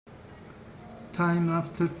time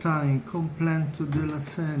after time, complainto della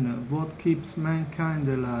scena, what keeps mankind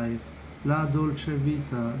alive, la dolce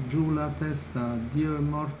vita, giù la testa, Dio è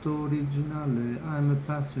morto originale, I'm a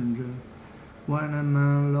passenger. When a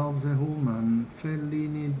man loves a woman,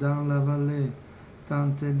 Fellini dans la vallée,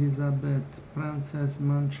 Tante Elisabeth, Princess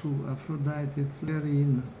Manchu, Aphrodite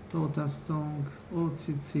Slerin, Tota Stong, O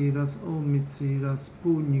Ziziras, O Miziras,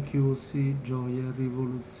 pugni chiusi, gioia,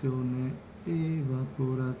 rivoluzione,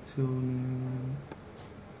 evaporazione.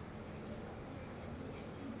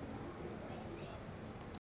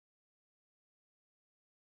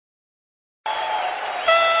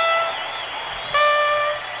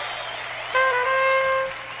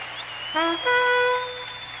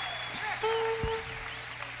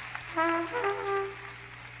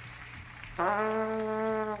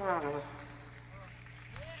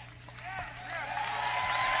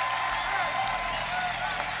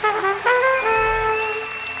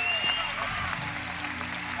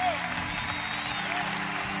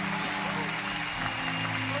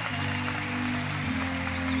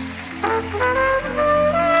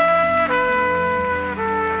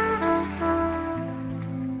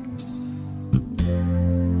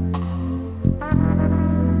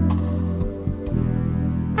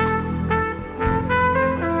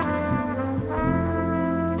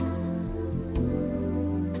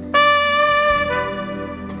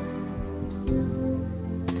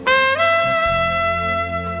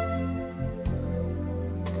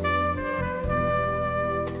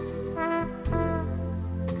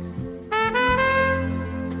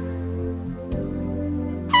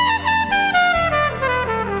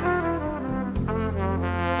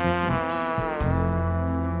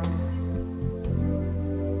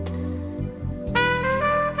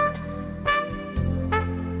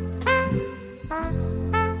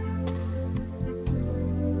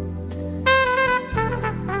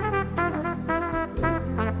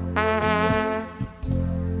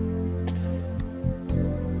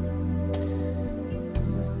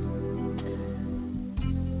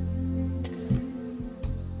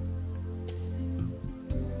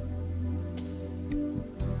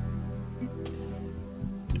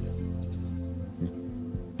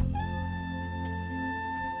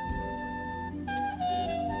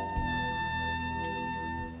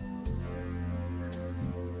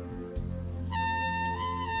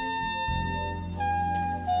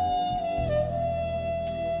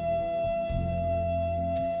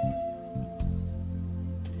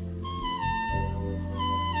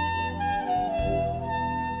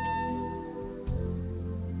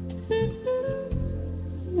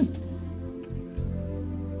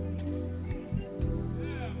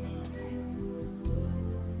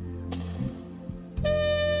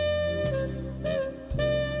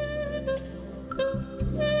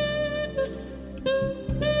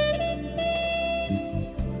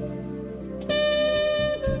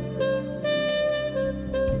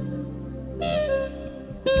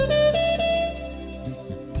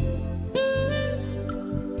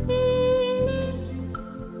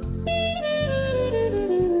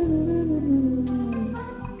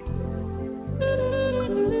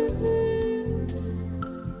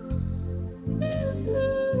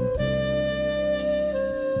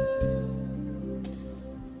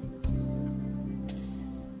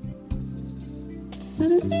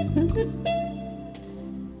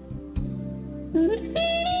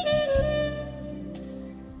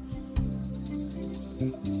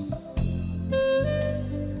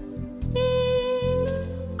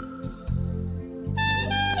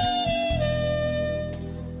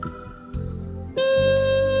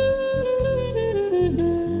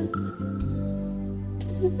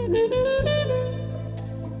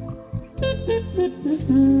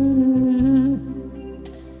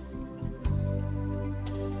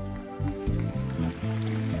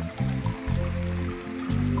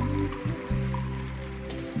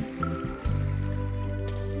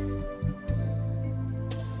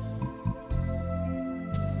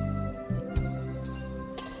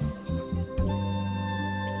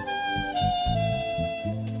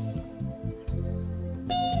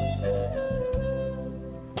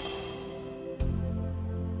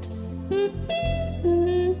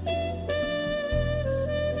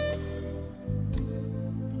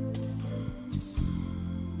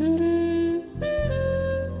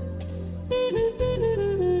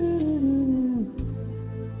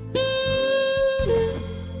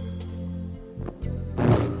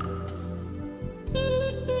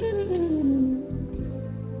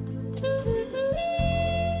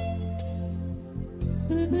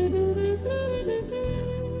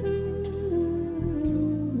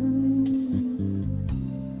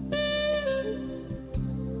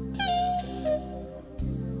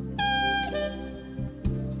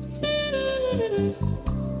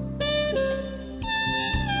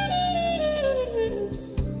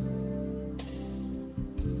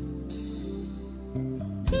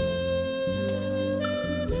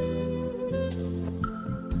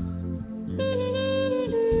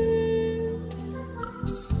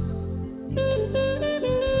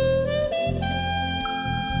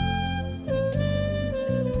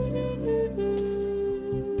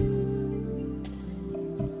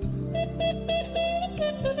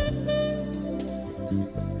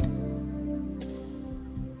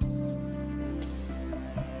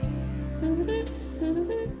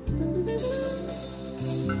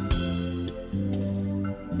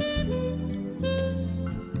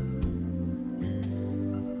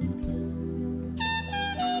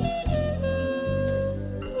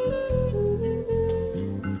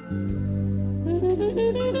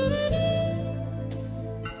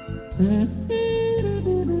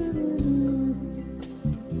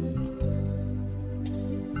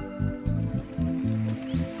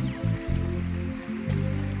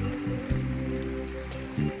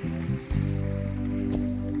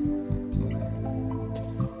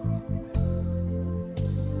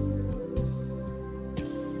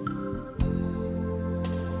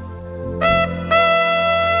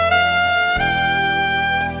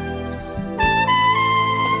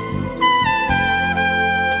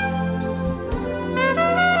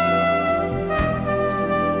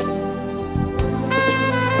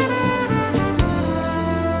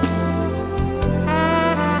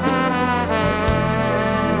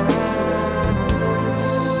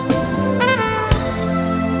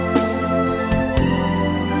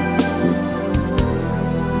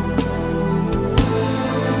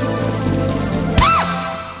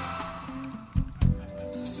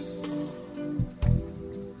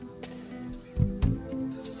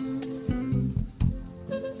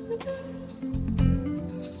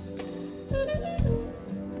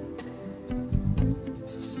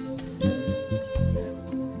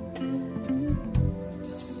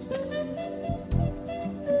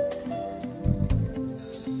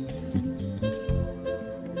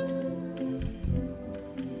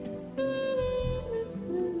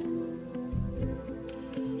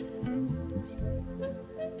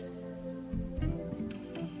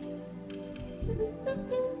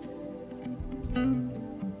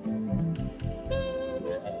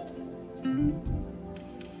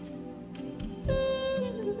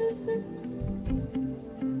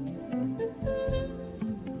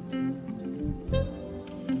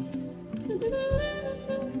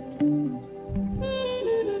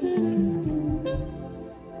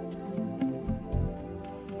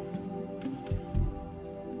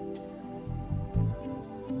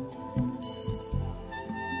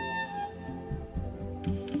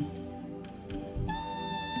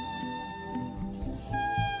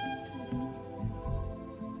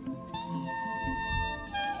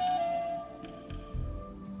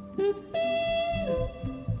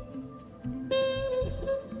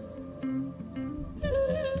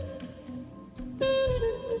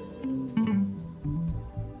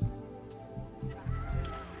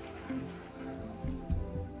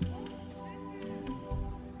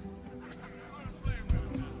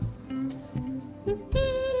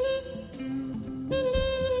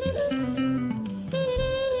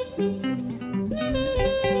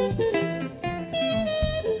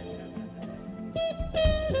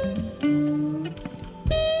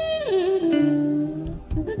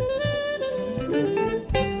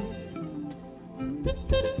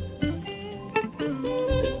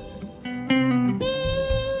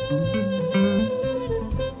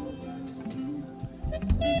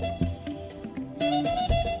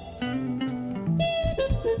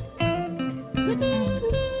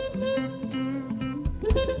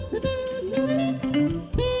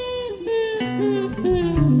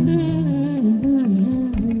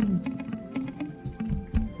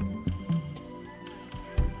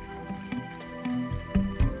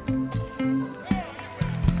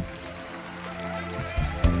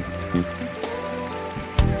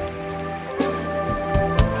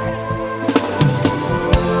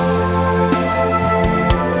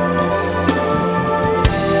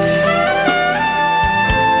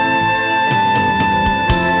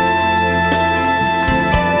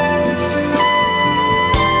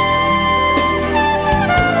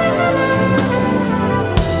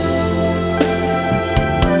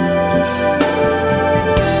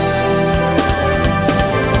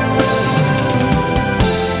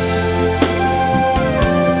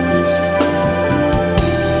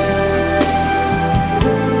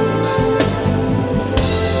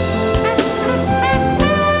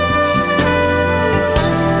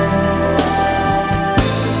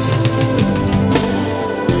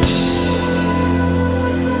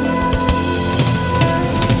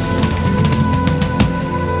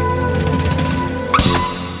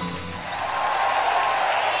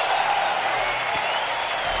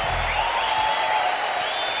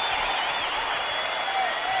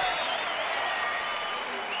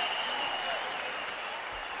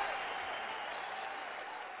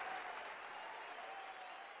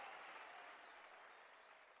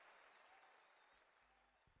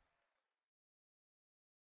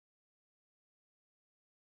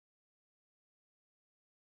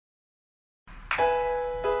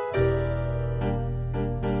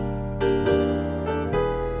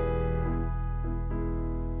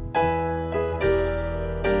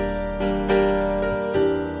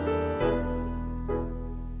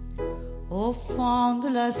 Au fond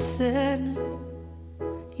de la Seine,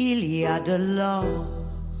 il y a de l'or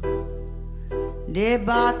des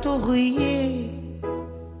bateaux rouillés,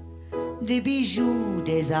 des bijoux,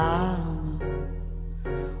 des armes.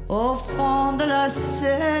 Au fond de la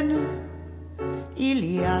Seine,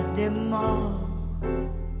 il y a des morts.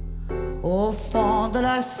 Au fond de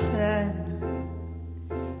la Seine,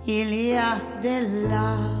 il y a des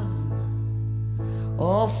larmes.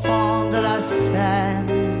 Au fond de la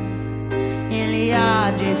Seine, il y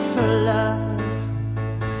a des fleurs,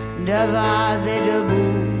 de vases et de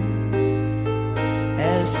boue.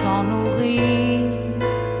 Elles s'en nourrissent.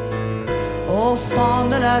 Au fond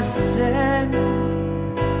de la Seine,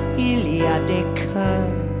 il y a des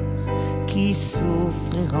cœurs qui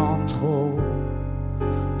souffriront trop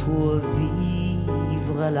pour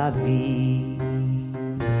vivre la vie.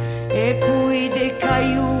 Et puis des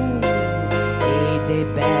cailloux et des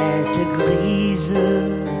bêtes grises,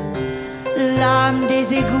 l'âme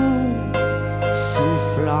des égouts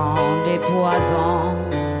soufflant des poisons,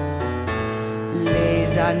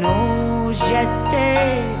 les anneaux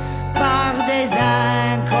jetés par des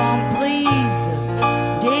incomprises,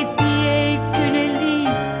 des pieds qu'une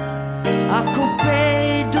hélice a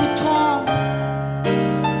coupés d'outrons.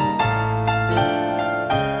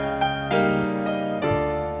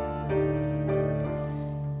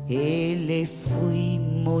 Et les fruits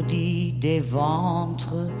maudits des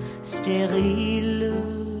ventres stériles,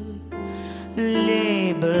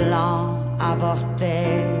 les blancs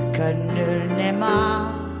avortés que nul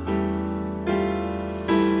n'aima,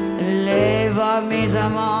 les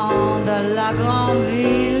vomissements de la grande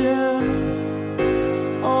ville.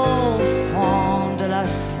 Au fond de la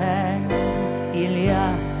Seine, il y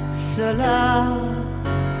a cela.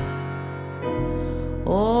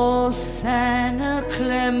 Ô Seine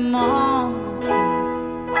clémente,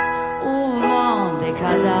 où vont des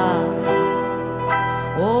cadavres,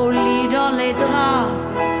 au lit dans les draps,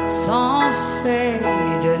 sans fée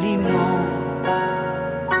de limon,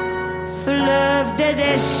 fleuve des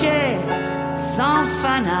déchets, sans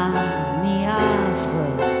fanat ni affre,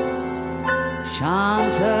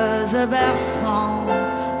 chanteuse berçant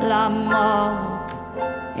la morgue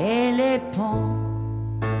et les ponts.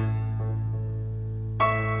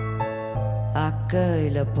 Accueille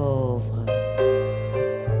le pauvre,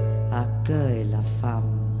 accueille la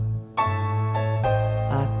femme,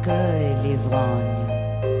 accueille l'ivrogne,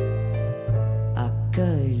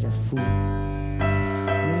 accueille le fou.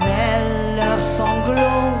 Mêle leurs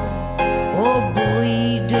sanglots au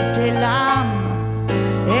bruit de tes larmes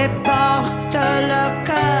et porte le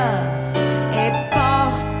cœur, et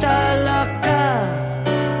porte le cœur,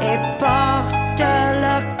 et porte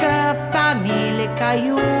le cœur parmi les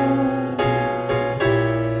cailloux.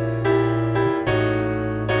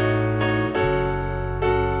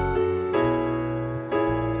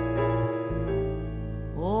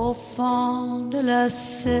 Au fond de la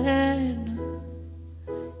Seine,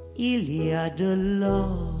 il y a de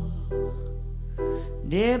l'or,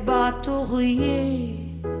 des bateaux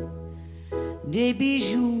rouillés, des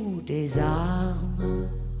bijoux, des armes.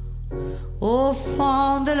 Au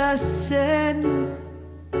fond de la Seine,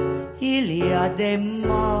 il y a des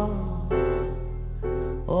morts.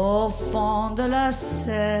 Au fond de la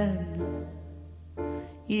Seine,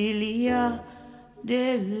 il y a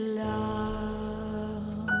des larmes.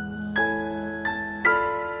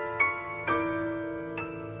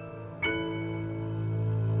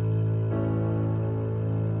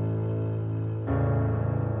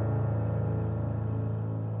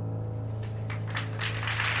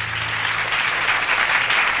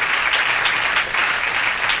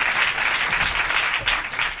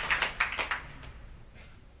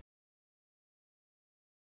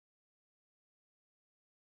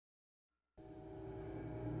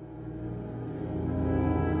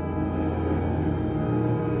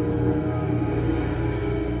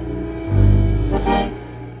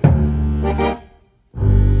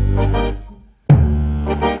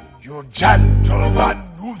 You gentlemen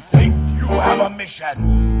who think you have a mission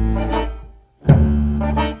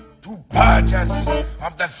to purge us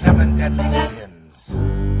of the 7 deadly sins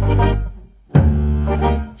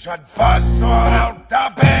should first sort out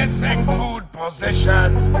the basic food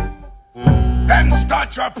position, then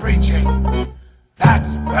start your preaching.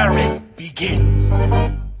 That's where it begins.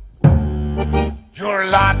 You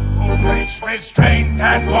lot who preach restraint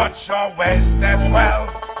and watch your waist as well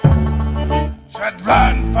should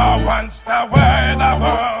run for once the way the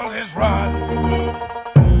world is run.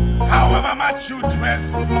 However much you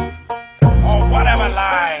twist, or whatever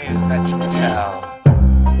lies that you tell,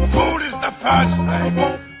 food is the first thing,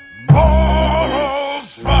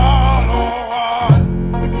 morals follow on.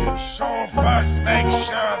 So first make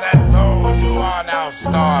sure that those who are now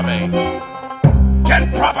starving get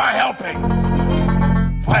proper helpings.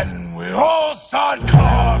 when we all start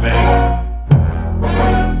carving.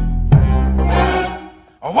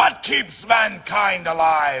 What keeps mankind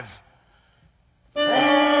alive?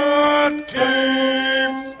 What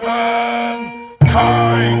keeps mankind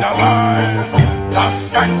alive? The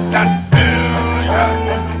fact that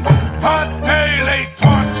millions are daily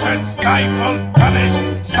tortured, stifled, punished,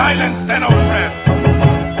 silenced, and oppressed.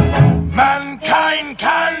 Mankind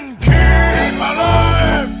can keep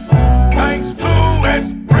alive thanks to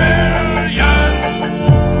its brilliance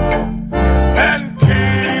and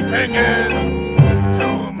keeping its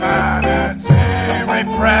humanity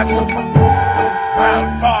repressed. Well,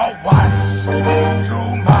 for once, you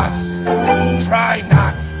must try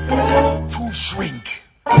not to shrink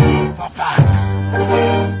for facts.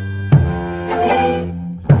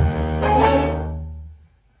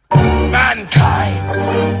 Mankind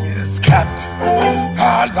is kept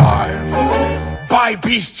alive by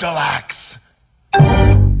bestial acts.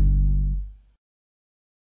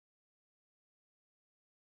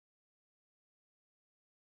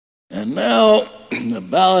 And now, the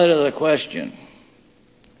ballot of the question.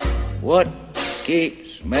 What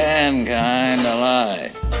keeps mankind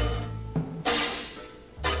alive?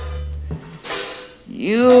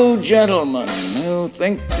 You gentlemen who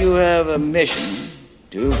think you have a mission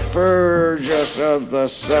to purge us of the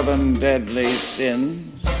 7 deadly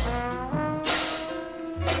sins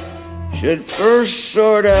should first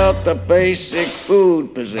sort out the basic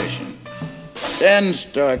food position, then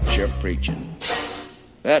start your preaching.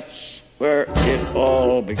 That's where it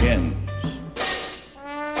all begins.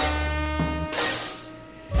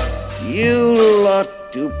 You lot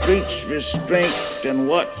to preach restraint and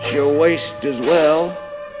watch your waist as well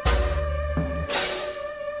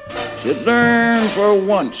should learn for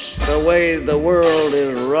once the way the world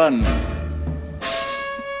is run.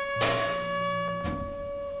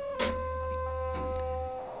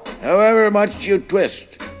 However much you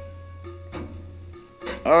twist,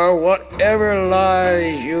 or whatever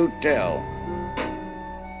lies you tell,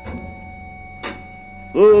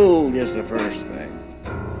 food is the first thing.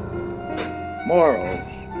 Morals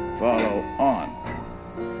follow on.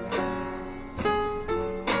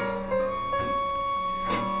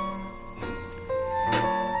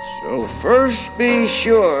 So first be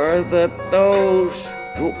sure that those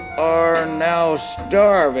who are now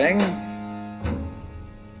starving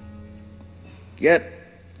get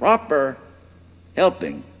proper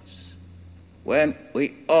helpings when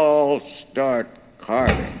we all start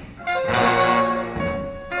carving.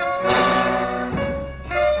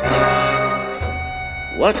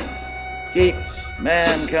 What keeps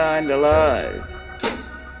mankind alive?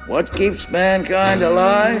 What keeps mankind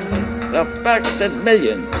alive? The fact that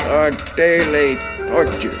millions are daily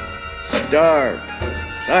tortured, starved,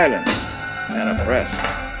 silenced, and oppressed.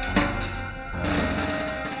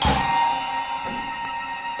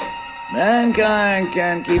 Mankind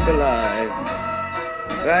can keep alive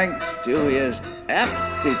thanks to his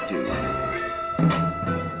aptitude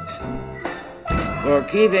for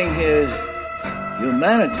keeping his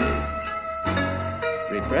humanity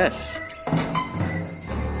repressed.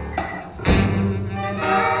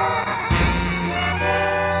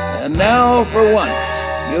 And now, for once,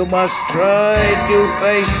 you must try to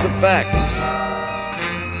face the facts.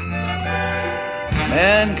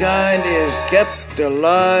 Mankind is kept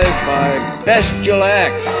alive by bestial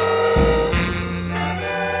acts.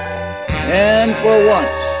 And for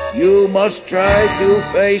once, you must try to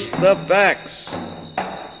face the facts.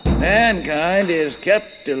 Mankind is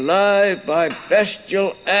kept alive by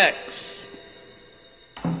bestial acts.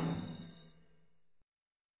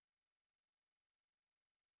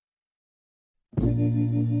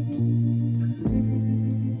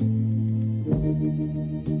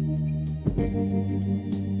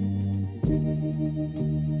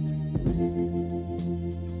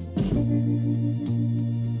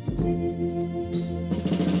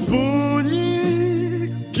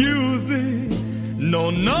 Pugni chiusi,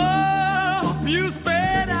 non ho più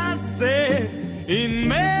speranze, in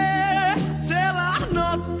me c'è la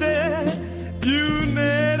notte più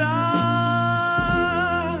nera.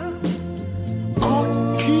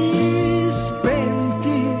 Occhi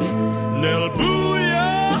spenti nel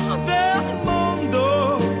buio del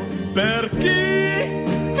mondo, per chi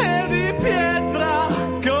è di pietra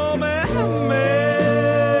come me.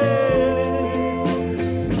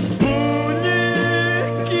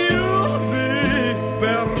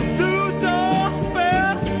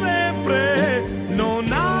 Non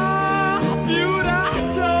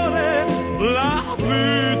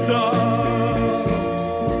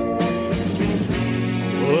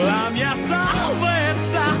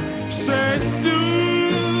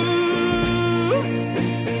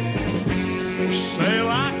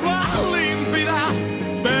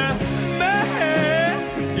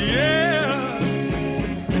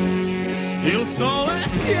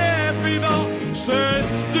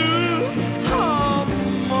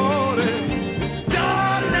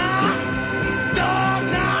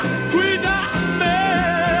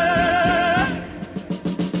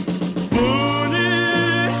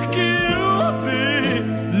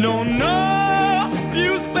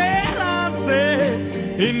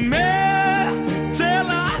in me c'è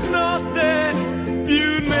la notte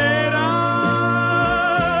più nera.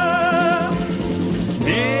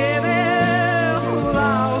 Viene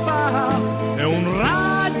l'alba e un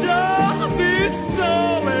raggio di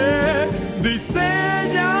sole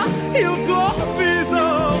disegna il tuo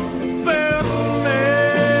viso per me.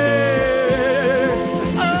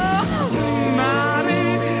 Oh,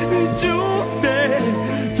 mani giunte,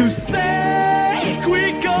 tu sei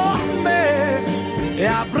qui con me e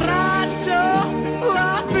abbraccio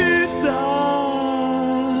la vita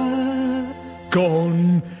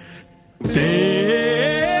con te.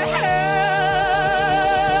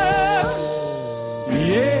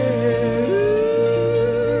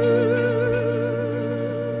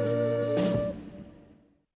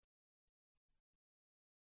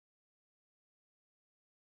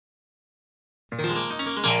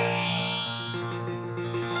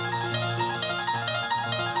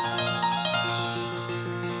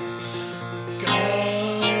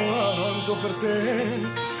 Canto per te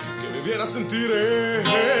che mi viene a sentire,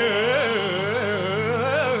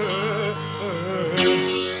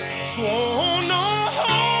 suono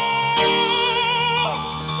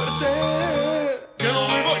per te che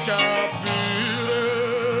non mi vuoi capire,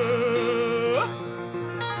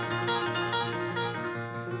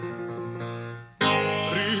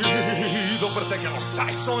 rido per te che non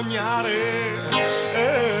sai sognare,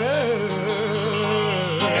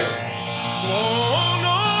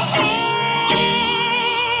 suono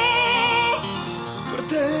per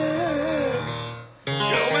te che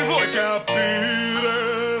non mi vuoi capire.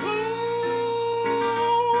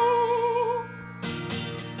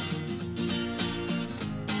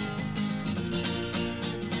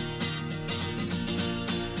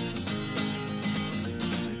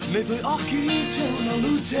 Nei tuoi occhi c'è una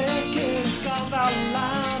luce che riscalda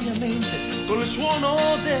la mia mente, con il suono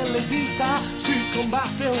delle dita si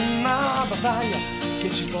combatte una battaglia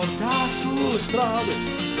che ci porta sulle strade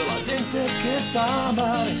della gente che sa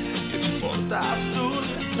amare, che ci porta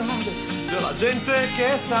sulle strade della gente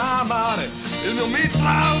che sa amare. Il mio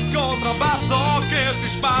mitra al contrabbasso che ti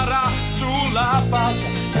spara sulla faccia,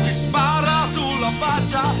 che ti spara sulla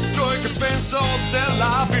faccia, cioè che penso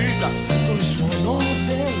della vita. Con il suono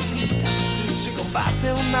delle dita si combatte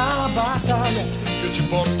una battaglia che ci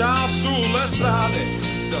porta sulle strade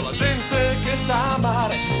della gente che sa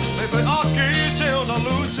amare. Nei tuoi occhi c'è una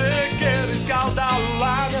luce che riscalda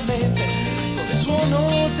la mia mente, con il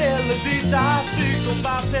suono delle dita si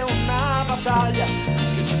combatte una battaglia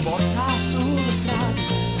che ci porta sulle strade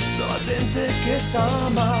della gente che sa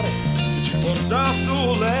amare, che ci porta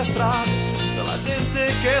sulle strade della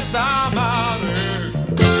gente che sa amare.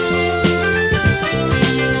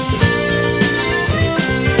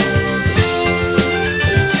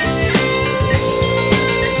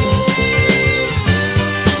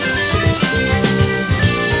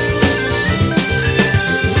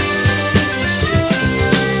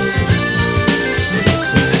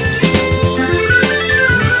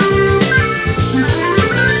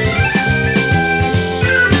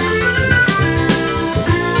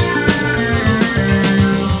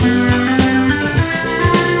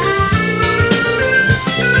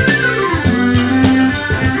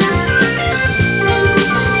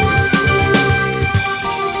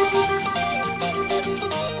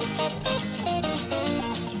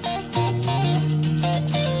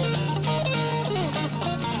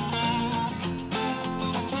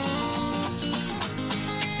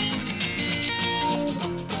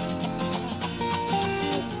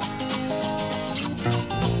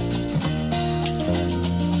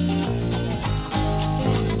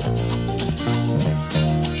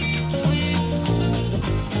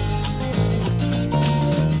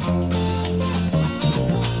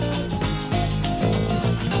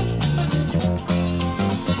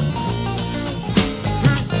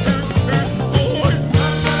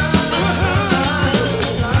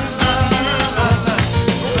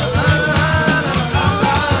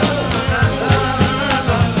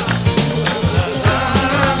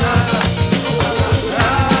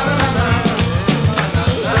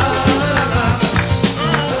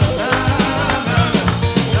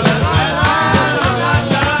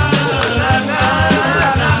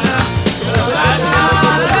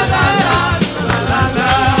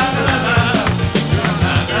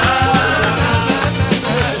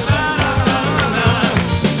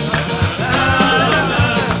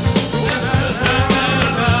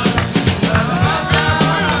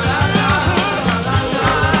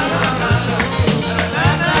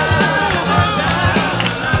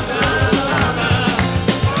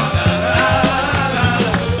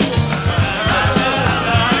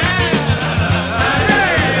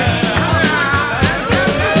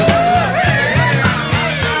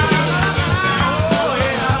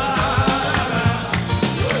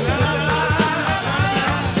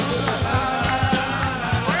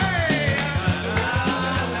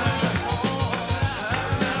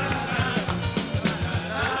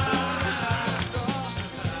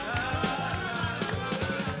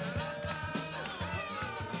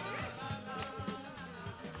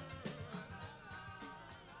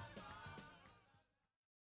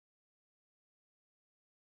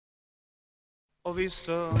 Ho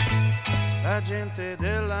visto la gente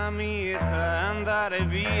della mia età andare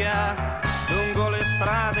via lungo le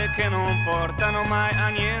strade che non portano mai a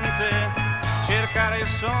niente, cercare il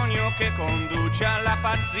sogno che conduce alla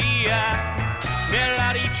pazzia, nella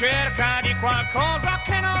ricerca di qualcosa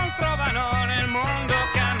che non trovano nel mondo,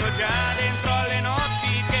 che hanno già dentro alle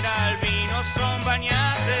notti che dal vino son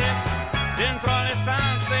bagnate, dentro alle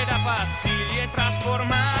stanze da pastiglie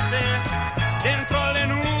trasformate, dentro alle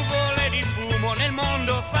nuvole di fumo nel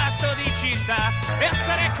mondo fatto di città.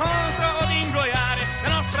 Essere contro o ingoiare la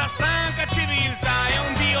nostra stanca civiltà, è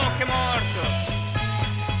un Dio che è morto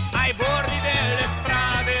ai bordi delle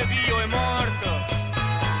strade, Dio è morto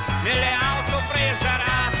nelle auto prese a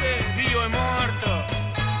rate, Dio è morto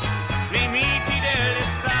nei miti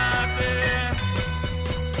dell'estate,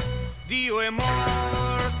 Dio è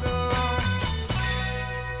morto.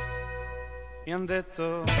 Mi han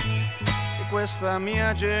detto che questa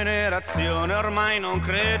mia generazione ormai non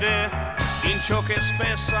crede in ciò che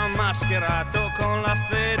spesso ha mascherato con la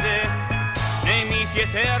fede, nei miti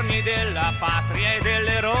eterni della patria e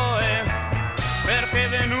dell'eroe, perché è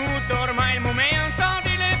venuto ormai il momento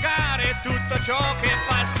di negare tutto ciò che è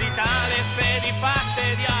falsità, le fedi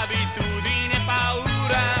fatte di abitudine e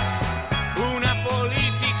paura, una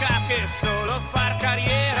politica che solo far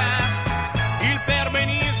carriera, il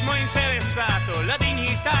perbenismo interessato, la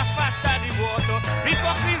dignità fatta di vuoto,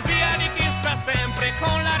 l'ipocrisia di chi sta sempre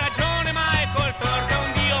con la ragione ma è col torto,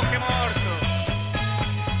 un Dio che è morto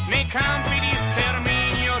nei campi di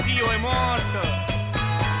sterminio, Dio è morto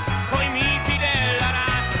coi miti della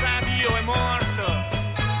razza, Dio è morto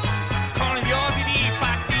con gli odi di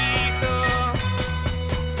partito,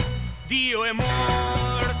 Dio è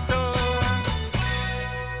morto.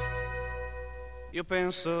 Io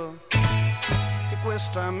penso che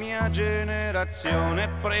questa mia generazione è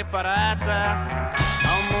preparata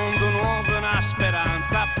a un mondo nuovo e una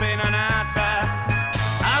speranza appena nata,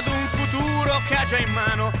 ad un futuro che ha già in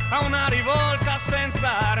mano, a una rivolta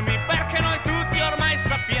senza armi, perché noi tutti ormai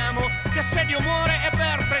sappiamo che se Dio muore è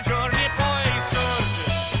per 3 giorni e poi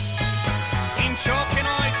risorge. In ciò che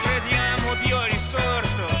noi crediamo Dio è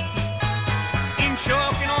risorto, in ciò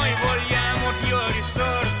che noi vogliamo Dio è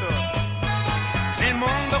risorto, nel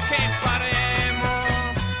mondo che faremo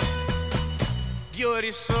Dio è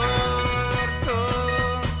risorto,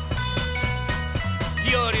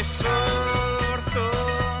 Dio è risorto,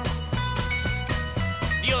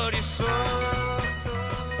 Dio è risorto.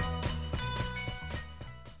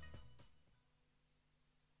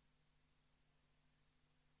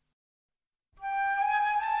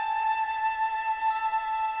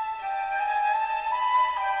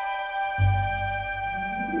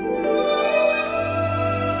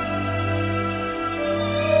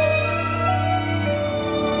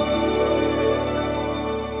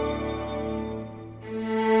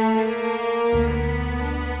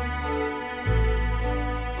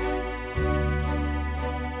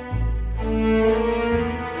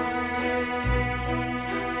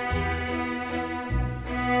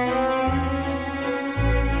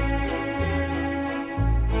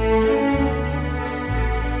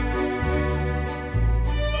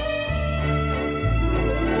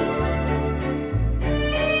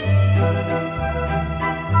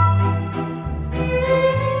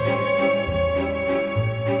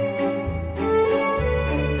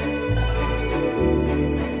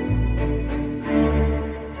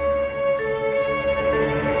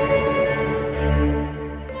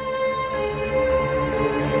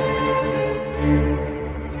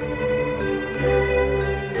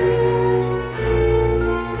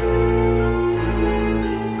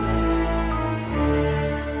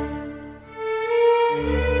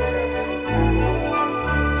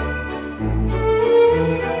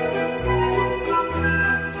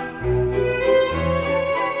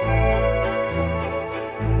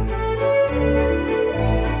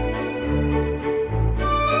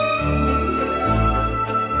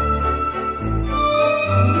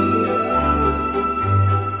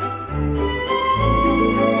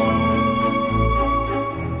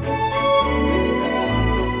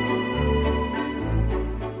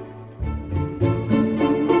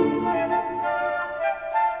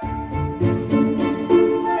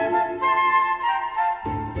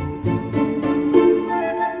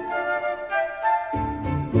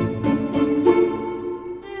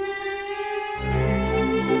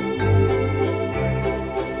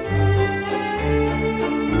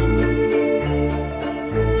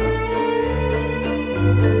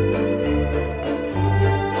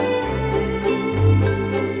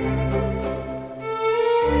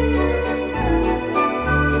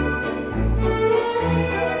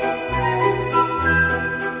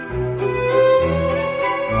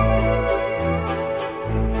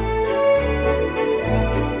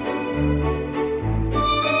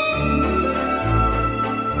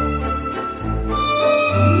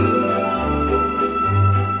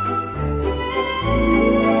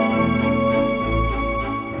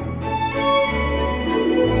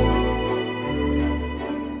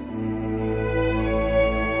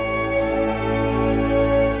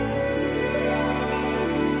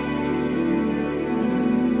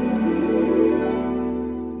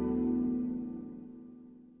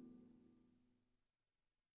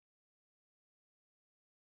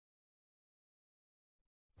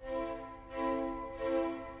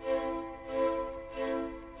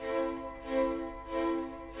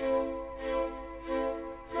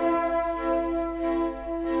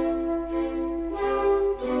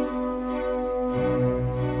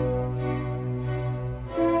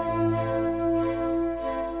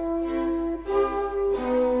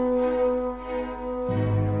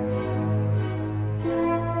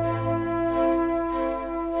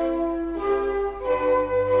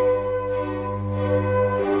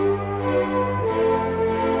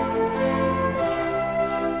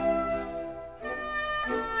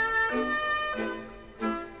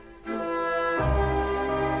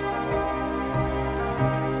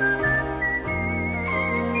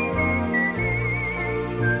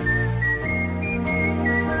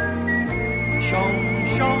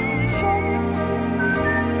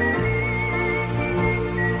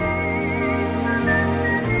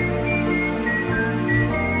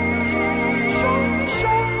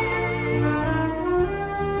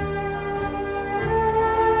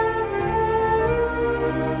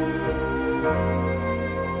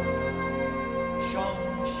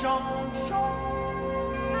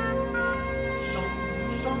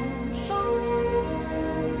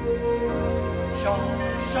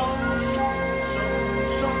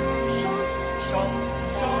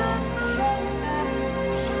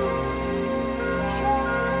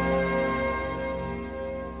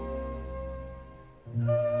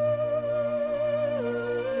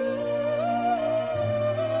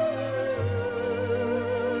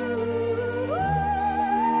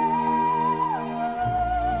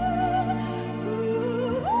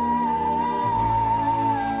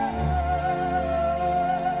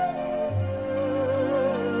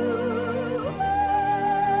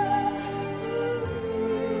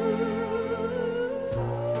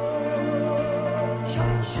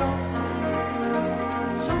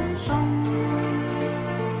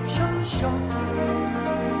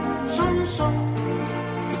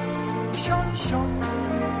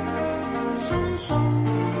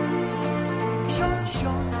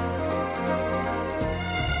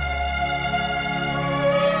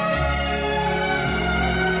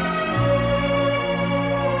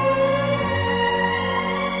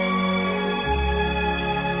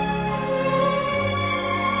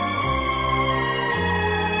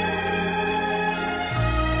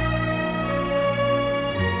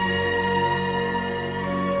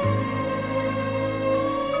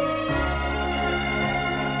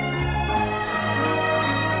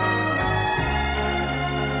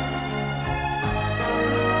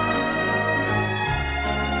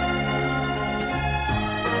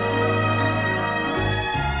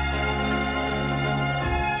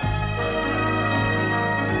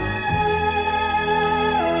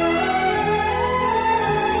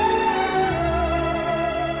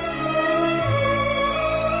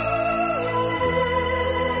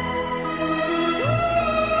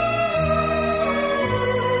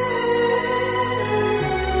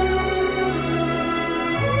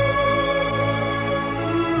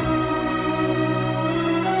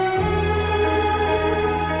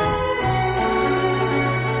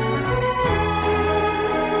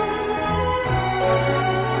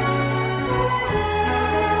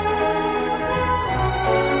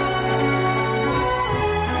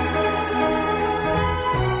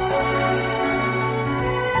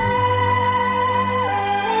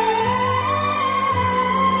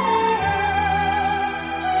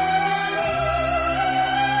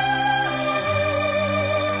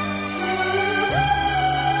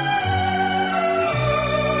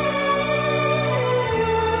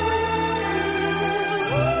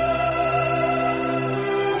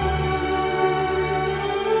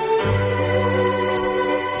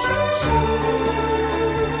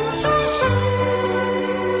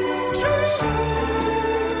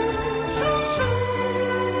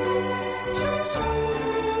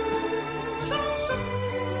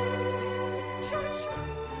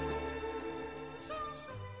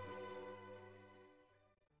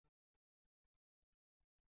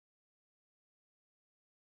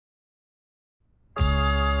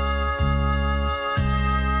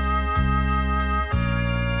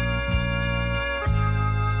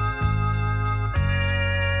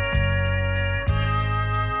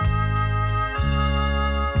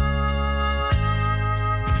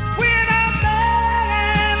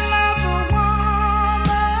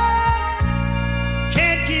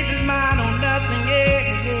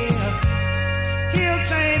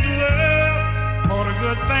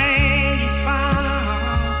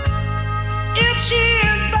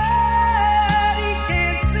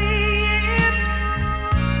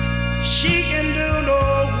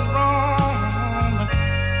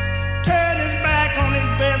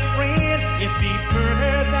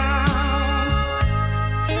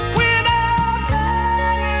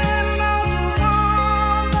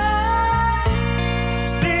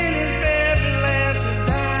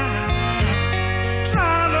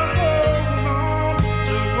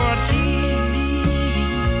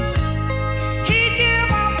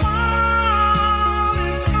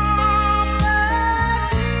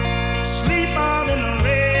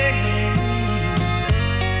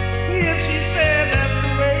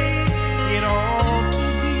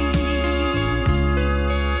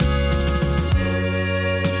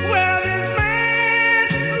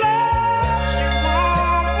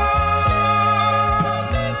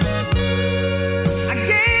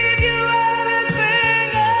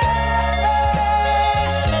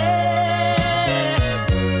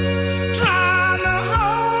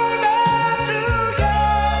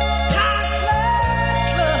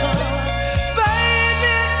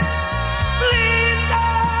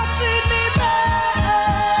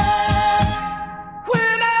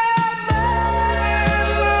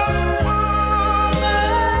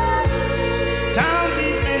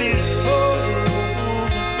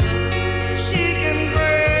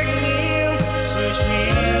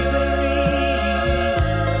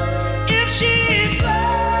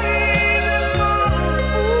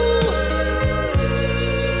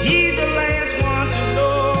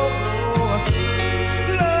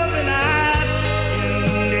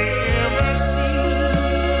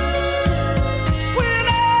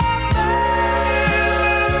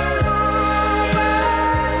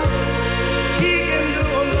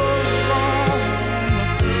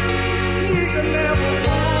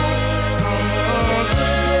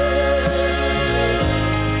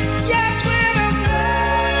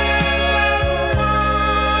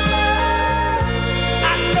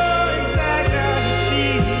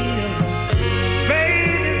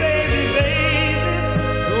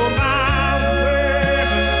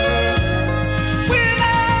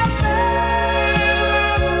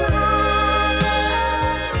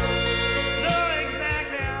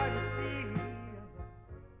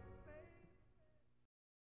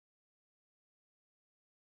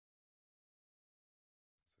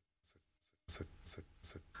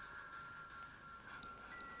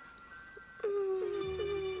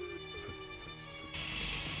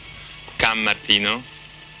 Madame Martino.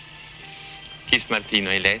 Kiss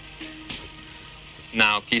Martino, I let.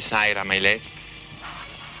 Now kiss Ira, my let.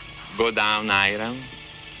 Go down, Ira.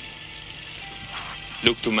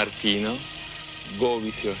 Look to Martino. Go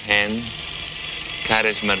with your hands.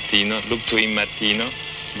 Caress Martino. Look to him, Martino.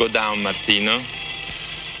 Go down, Martino.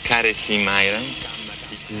 Caress him, Ira.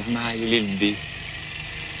 Smile a little bit.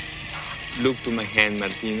 Look to my hand,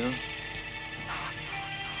 Martino.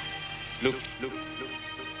 Look.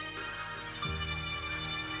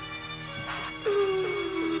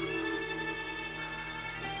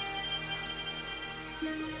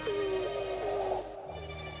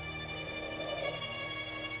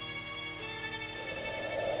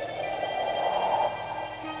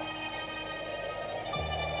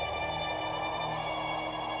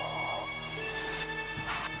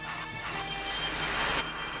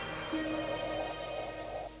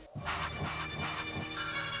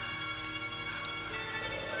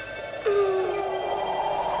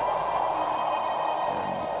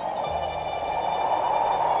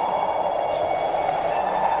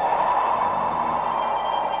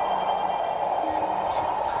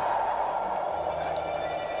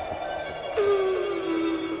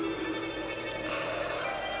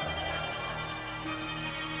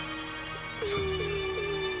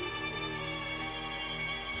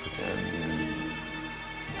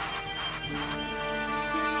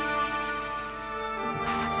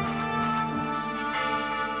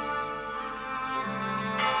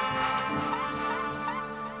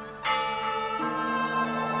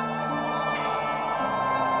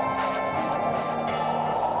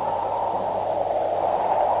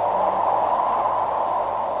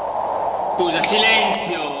 Scusa,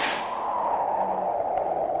 silenzio!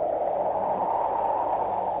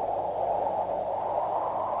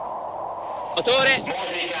 Motore!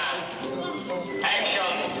 Musica!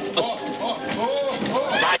 Action!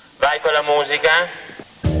 Vai con la musica.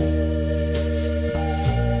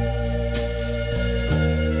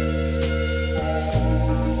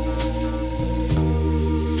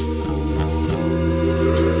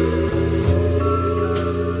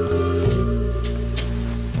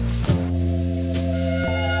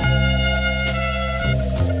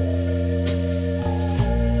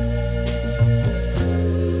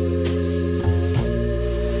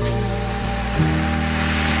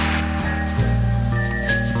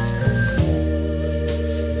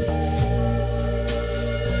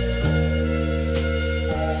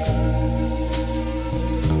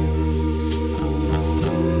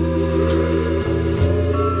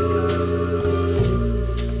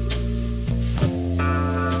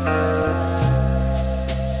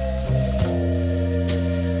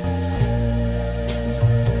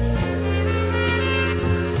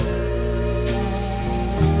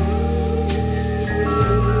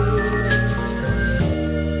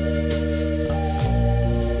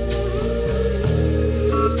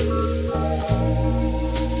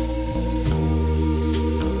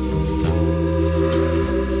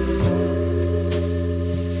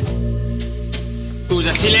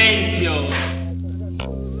 Scusa, silenzio!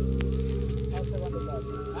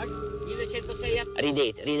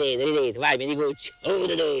 Ridete, vai, mi dicucci. 1,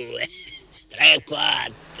 2, 3,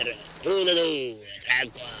 4. 1, 2,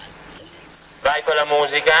 3, 4. Vai con la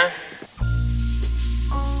musica.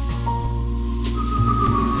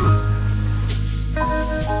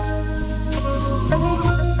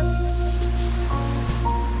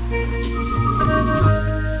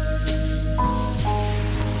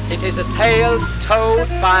 It is a tale told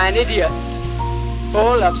by an idiot,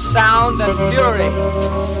 full of sound and fury.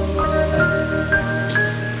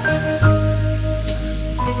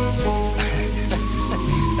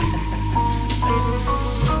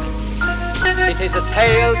 It is a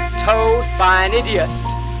tale told by an idiot,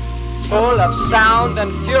 full of sound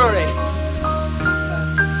and fury.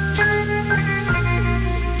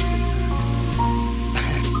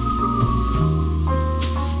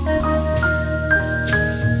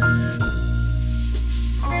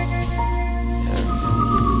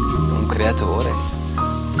 Un creatore.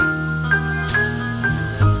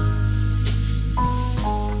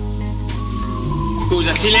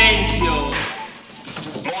 Scusa, silenzio!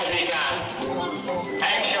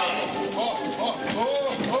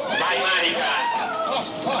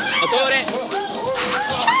 Motore!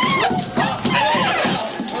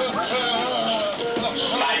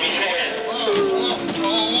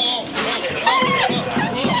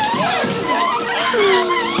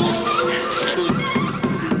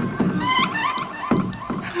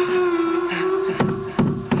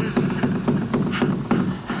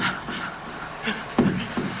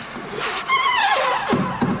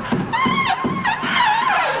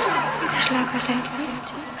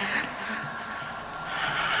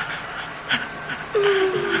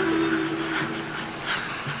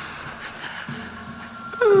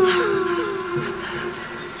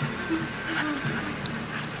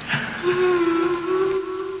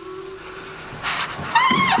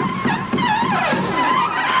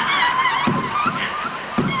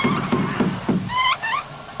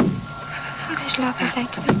 love as I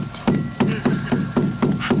could.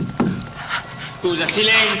 Scusa,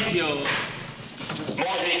 silenzio!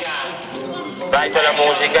 Musica! Vai con la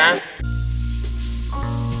musica!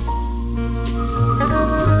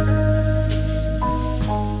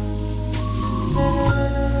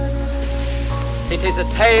 It is a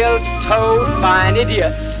tale told by an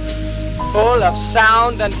idiot, full of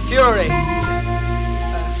sound and fury.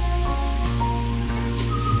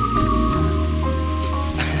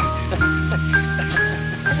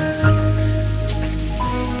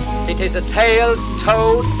 It is a tale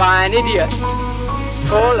told by an idiot,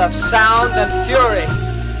 full of sound and fury.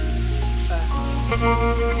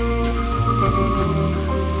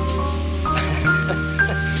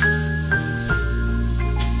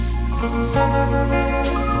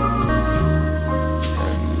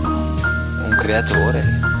 Un creatore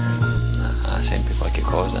ha sempre qualche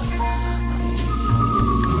cosa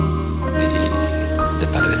del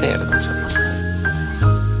Padre Eterno, insomma.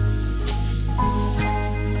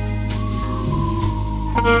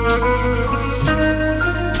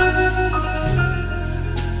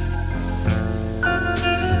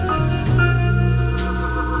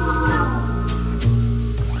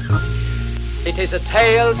 It is a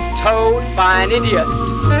tale told by an idiot,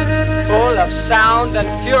 full of sound and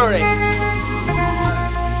fury.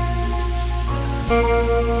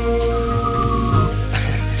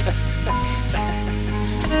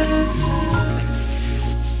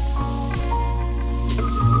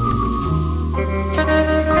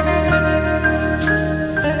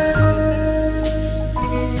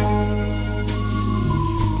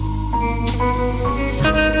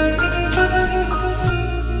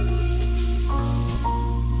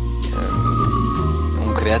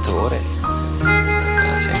 Un creatore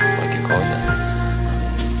ha sempre qualche cosa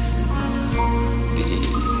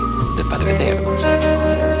del Padre Eterno, insomma.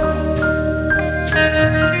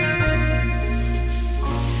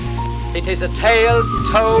 It is a tale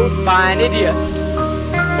told by an idiot,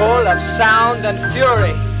 full of sound and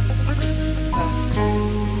fury.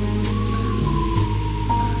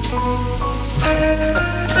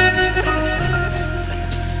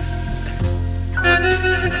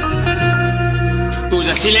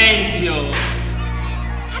 Scusa, silenzio!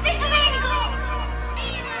 Adesso vengo!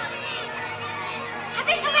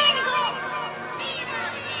 Adesso vengo!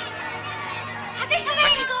 Adesso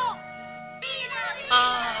vengo!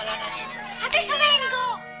 Ah, la natura. Adesso vengo!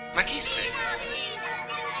 Ma chi sei?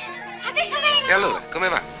 Adesso vengo! E allora, come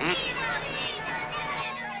va?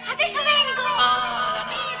 Adesso vengo! Ah, la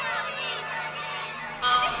natura.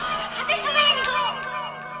 Adesso vengo!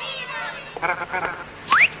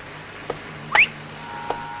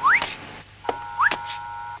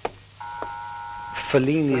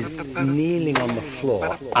 Fellini's kneeling on the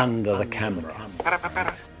floor under the camera.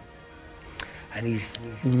 And he's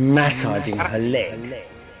massaging her leg.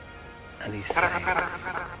 And he says,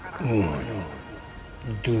 1,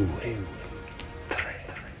 2, 3.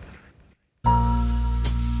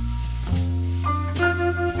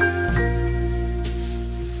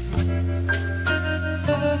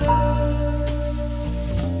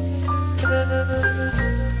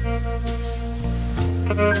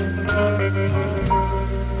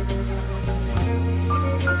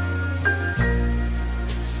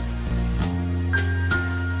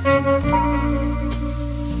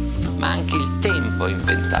 Ma anche il tempo è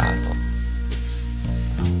inventato.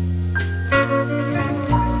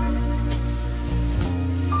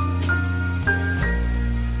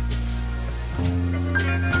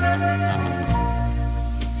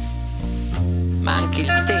 Ma anche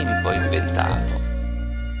il tempo è inventato.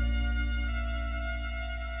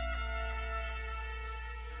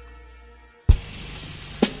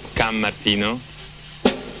 Come Martino,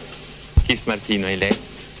 kiss Martino, hai letto?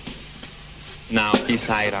 Now kiss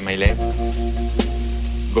Hiram, hai letto?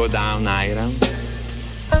 Go down Hiram.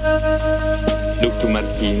 Look to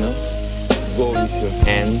Martino. Go with your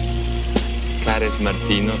hand. Caress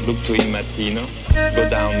Martino. Look to him Martino. Go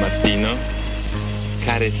down Martino.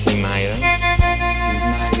 Caress him Hiram.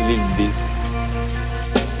 Smile a little bit.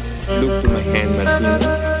 Look to my hand Martino.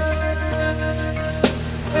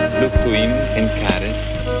 Look to him and caress.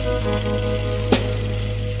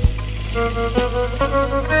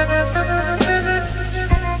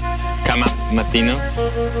 Come up, Martino.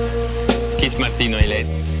 Kiss Martino, hai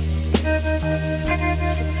letto?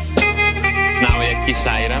 Now I kiss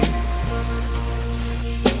Hiram.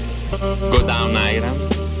 Go down, Hiram.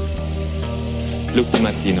 Look to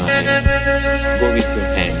Martino, Hiram. Go with your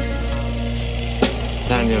hands.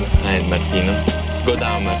 Turn your hand, Martino. Go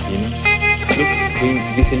down, Martino. Look to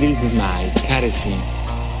him with a little smile. Caress him.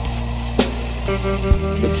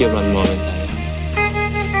 Look here one moment, Hiram.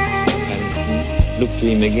 Caress him. Look to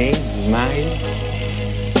him again, smile.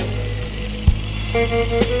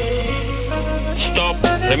 Stop,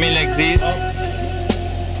 remain like this.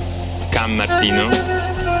 Come Martino.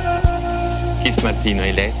 Kiss Martino,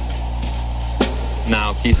 I let.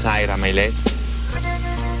 Now kiss Ira, my let.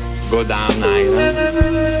 Go down, Ira.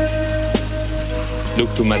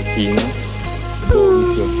 Look to Martino. Go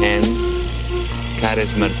with your hand.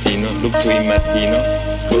 Caress Martino. Look to him, Martino.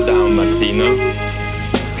 Go down, Martino.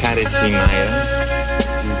 Caress him, Ira.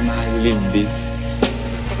 Smile a little bit.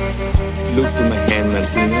 Look to my hand,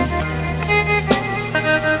 Martino.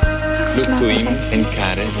 Look to him and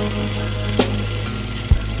caress.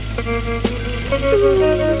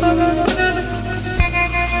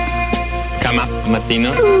 Come up,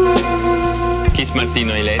 Martino. Kiss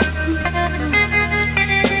Martino, I let.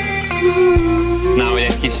 Now I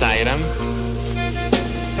kiss Iram.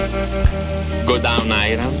 Go down,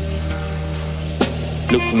 Iram.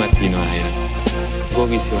 Look to Martino, Iram. Go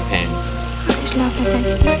with your hands. Turn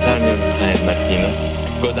your hand, Martino.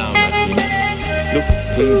 Go down, Martino. Look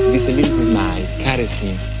to him with a little smile. Caress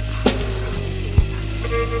him.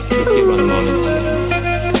 Look here one moment.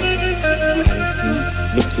 Caress him.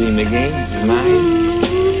 Look to him again. Smile.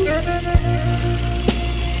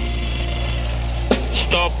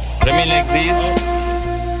 Stop. Remain like this.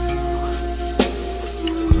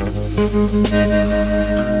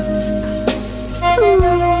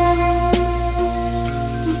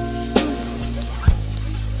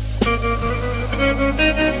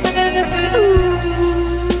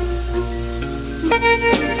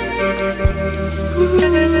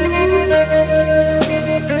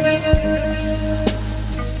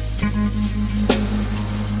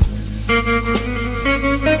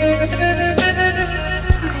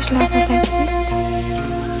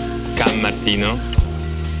 Come Martino.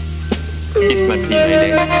 Kiss Martino, I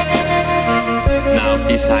let. Now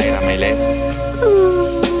kiss Ira, my let.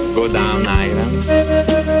 Go down, Ira.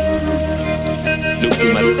 Look to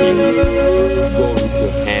Martino. Go with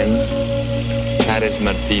your hand. Caress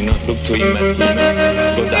Martino. Look to him, Martino.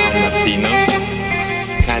 Go down, Martino.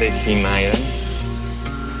 Caress him, Ira.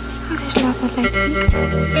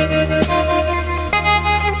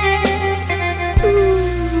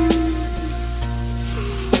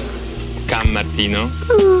 Come Martino.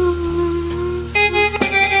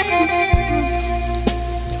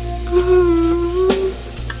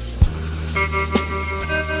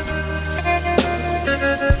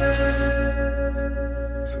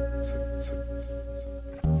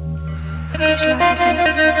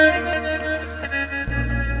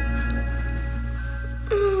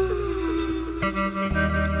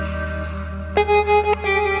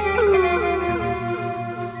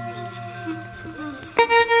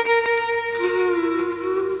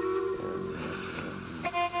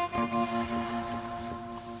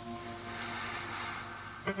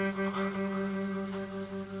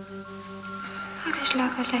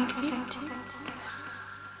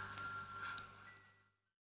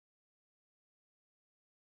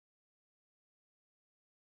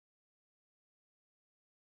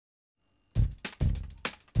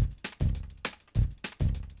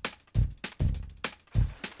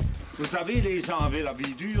 Vous savez, les gens avaient la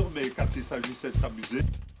vie dure, mais quand il s'agissait de s'amuser,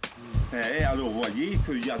 alors vous voyez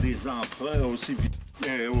qu'il y a des empereurs aussi.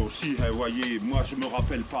 Et aussi, voyez, moi je me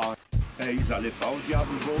rappelle pas, ils n'allaient pas au diable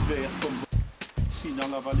Vauvert comme si dans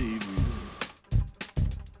la vallée, oui.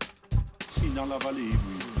 Si dans la vallée,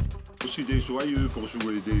 oui. Aussi des joyeux pour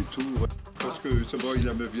jouer des tours, parce que c'est bon, il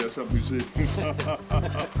aimait bien s'amuser.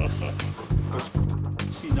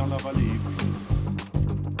 Si dans la vallée, oui.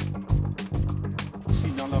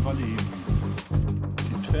 Dans la vallée,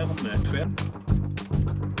 petite ferme.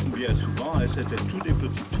 Bien souvent, c'était toutes des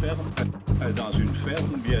petites fermes. Dans une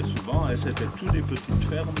ferme, bien souvent, c'était toutes des petites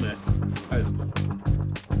fermes.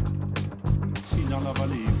 Si dans la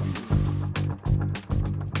vallée,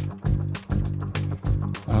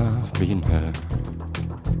 I've been a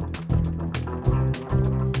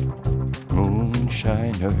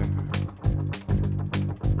moonshiner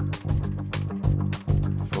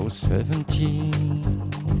for 17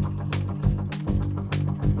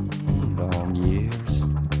 long years.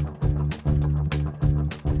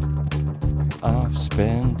 I've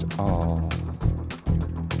spent all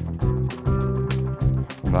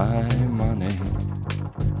my money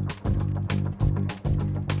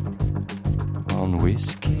on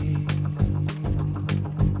whiskey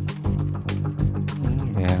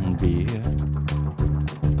and beer.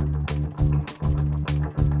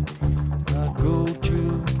 I'd go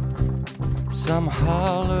to some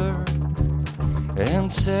holler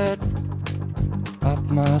and set up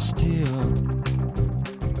my still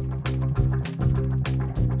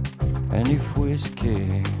And if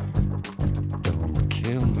whiskey don't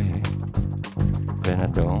kill me, then I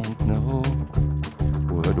don't know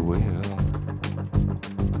what will.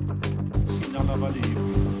 Si dans la vallée,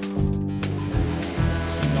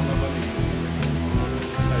 si dans la vallée,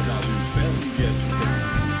 dans une ferme, bien souvent,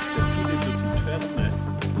 c'était toutes les petites fermes,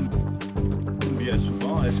 mais bien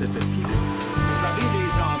souvent, c'était tous les... Vous savez, les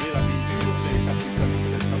gens avaient la vie dure, mais quand ils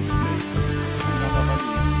s'amusaient, si dans la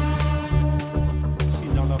vallée, si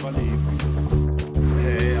dans la vallée,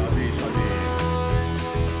 et avait jamais,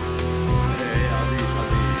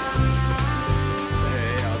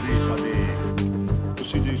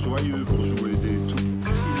 aussi des joyeux pour jouer des tout.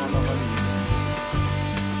 Si dans la vallée,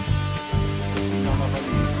 si dans la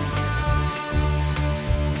vallée,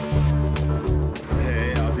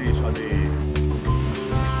 et a déjà des,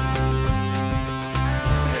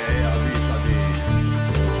 et a déjà des,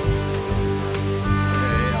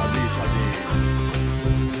 et a déjà des.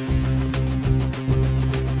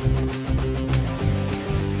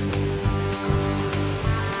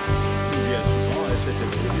 Bien souvent, c'était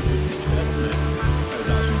toutes les petites fermes.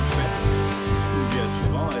 Dans une fête,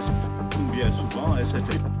 bien souvent,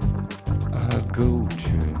 c'était... I'll go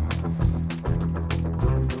to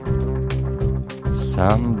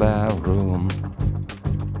some bar room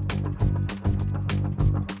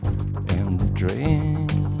and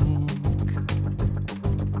drink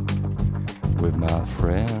with my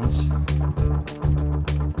friends,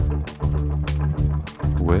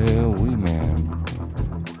 where women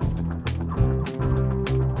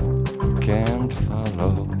can't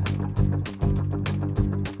follow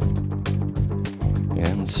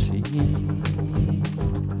and see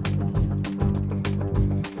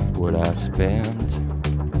what I spent.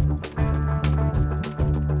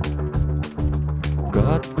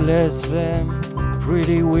 God bless them,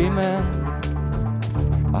 pretty women.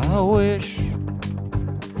 I wish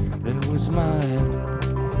there was mine.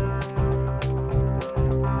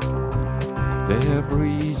 Their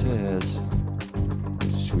breezes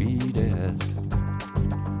sweet as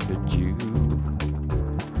the dew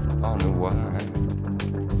on the wine.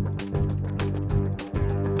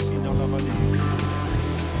 Si dans la vallée,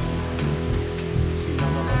 si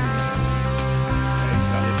dans la vallée, ils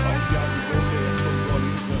allaient pas bien voter comme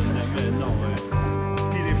mais non,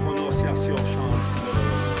 puis les prononciations changent.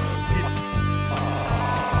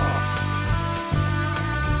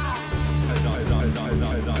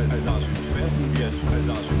 Dans une ferme, bien sûr,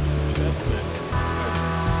 dans une ferme.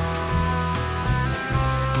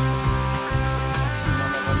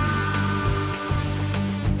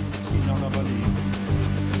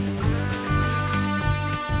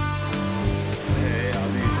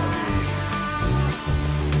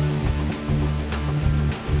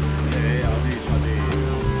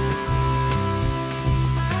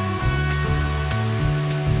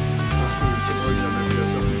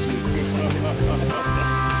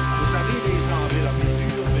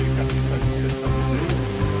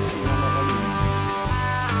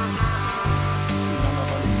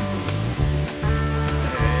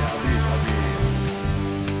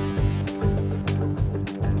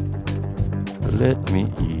 Let me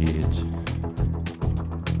eat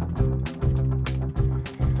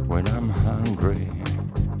when I'm hungry.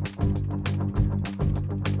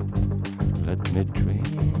 Let me drink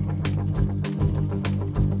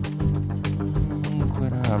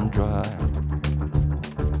when I'm dry.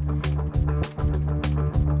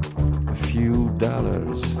 A few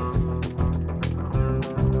dollars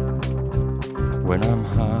when I'm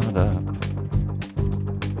hard up.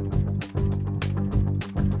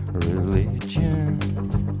 Religion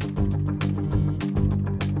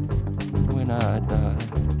when I die.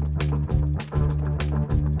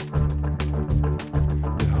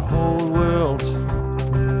 The whole world's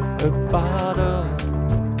a bottle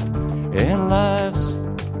and lives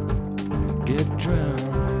get drowned.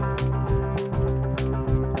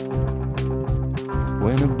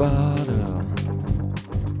 When a bottle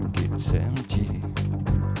gets empty,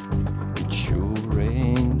 it sure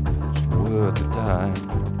ain't worth a dime.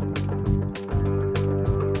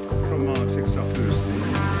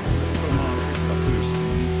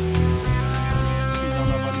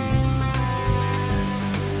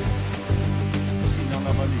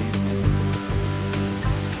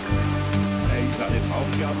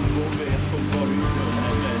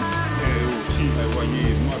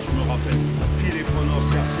 Voyez, moi je me rappelle, puis les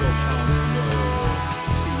prononciations changent.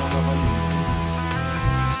 Si dans la vallée,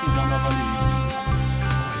 si dans la vallée,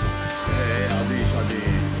 et a déjà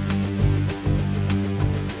des,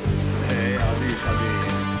 et a déjà des,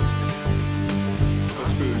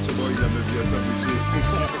 parce que ce boy il aimait bien s'amuser.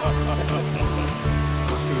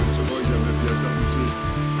 Parce que ce boy il aimait bien s'amuser.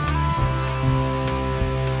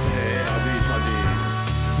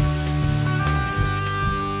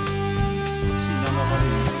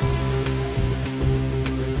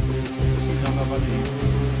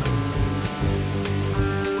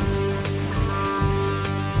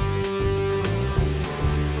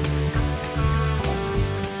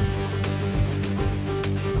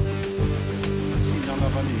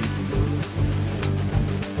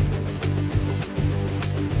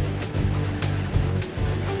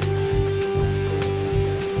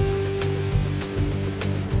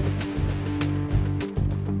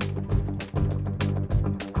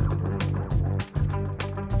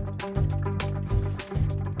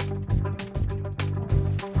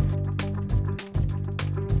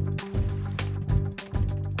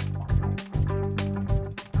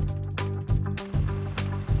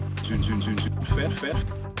 faire.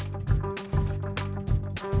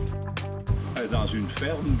 Dans une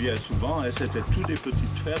ferme, bien souvent, c'était toutes des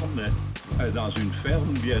petites fermes. Dans une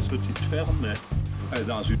ferme, bien petite ferme.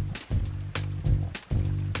 Dans une...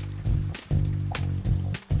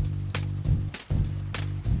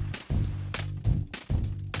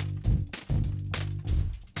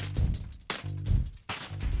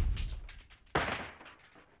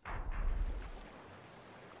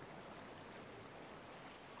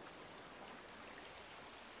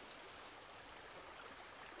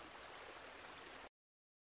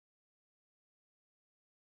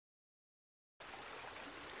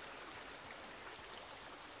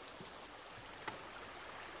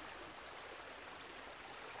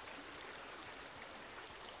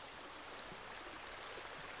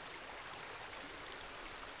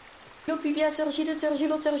 Lo più via sorgito,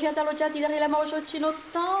 sorgiata alloggiati da la maugiocino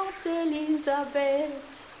tante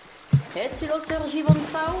Elisabeth. E ci lo sorgivon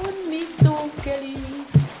saun mi zuccheri.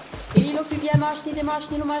 E lo più via masni de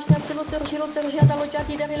masni, lo masni, ce lo sorgiata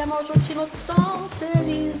alloggiati da la maugiocino tante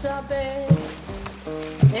Elisabeth.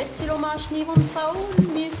 E ci lo masni von saun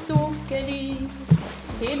mi zuccheri.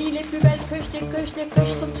 E lì le più belle coche,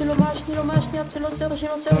 ce lo masni, ce lo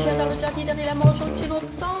sorgiata alloggiati da la maugiocino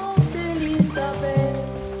tante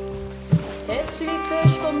Elisabeth. E tu les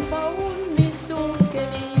coches comme ça un mi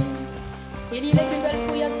zuccheri. E lì le più belle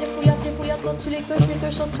fouillate, tu les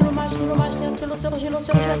coches, tu lo macini, tu lo sorgi,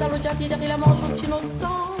 alloggiati da la maugiocino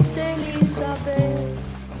tante Elisabeth.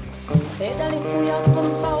 E dalle fouillate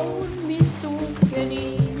comme ça un mi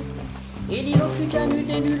zuccheri. E lì lo più già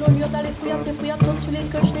nude, l'olio dalle fouillate, tu les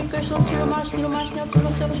coches, tu lo macini, tu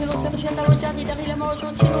lo sorgi, alloggiati da la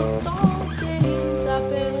maugiocino tante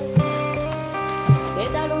Elisabeth. E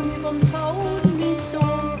dall'ogni con saun mi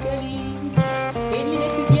zuccheri. E lì le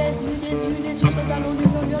più des so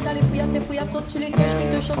dall'ogni l'olio dalle fouillate, tu les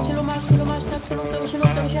coches, tu lo macini, tu lo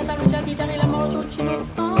sorgi, alloggiati da la maugiocino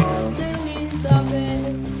tante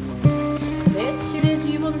Elisabeth. E su les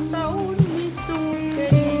yeux con saun mi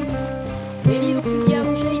zuccheri. E lì lo più via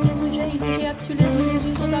ugei, su les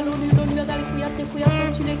yeux so dall'ogni l'olio dalle fouillate,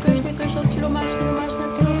 tu les coches, tu lo macini,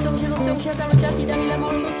 tu lo sorgi, alloggiati da la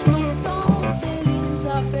maugiocino tante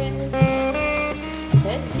Elisabeth.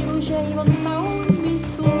 E ci l'ugei von saun mi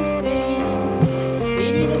zuccheri.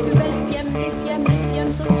 E lì le più belle piemme,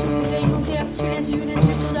 su l'ugei, su les yeux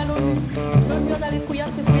so dall'olio dalle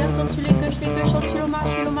fouillate, tu les coches, tu lo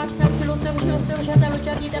macini, tu lo sorgi,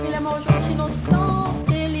 alloggiati da la maugiocino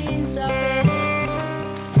tante Elisabeth.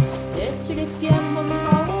 E ci le piemme von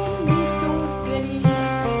saun mi zuccheri.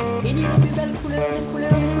 E lì le più belle couleurs,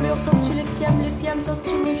 tu les piemme, tu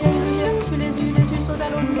l'ugei, su les yeux so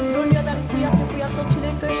dall'olio dalle fouillate, tu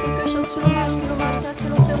les coches, tu lo macini, tu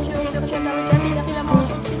lo sorgi, alloggiati da la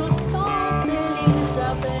maugiocino tante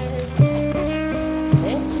Elisabeth.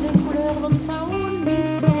 E tu les couleurs von saun mi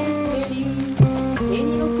zuccheri. E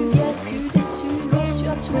lì lo più via dessus,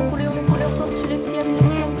 tu les couleurs, tu les piemme,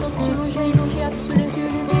 tu l'ugei, su les yeux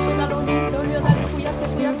so dall'olio dalle fouillate,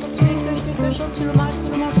 tu les coches, tu lo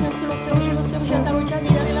macini, tu lo sorgi, alloggiati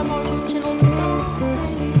da la maugiocino tante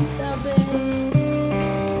Elisabeth.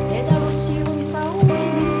 E dallo siro saun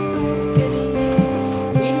mi zuccheri.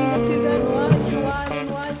 E lì le più belle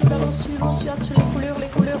noix, so dallo siro, tu les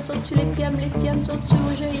couleurs, tu les piemme, tu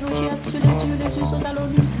l'ugei, su les yeux so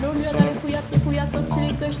dall'olio dalle fouillate, tu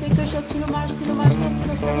les coches, tu lo macini, tu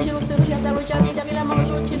lo sorgi, alloggiati da la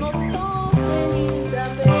maugiocino tante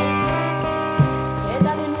Elisabeth. E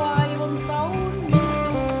dalle noix von saun mi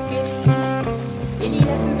zuccheri. E lì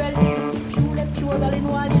le più belle più dalle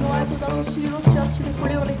noix, so dallo siro, tu les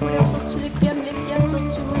couleurs, tu les piemme, tu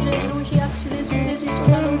l'ugei, su les yeux so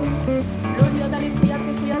dall'olio dalle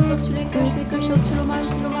fouillate, tu les coches, tu lo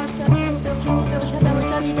macini, tu lo sorgi,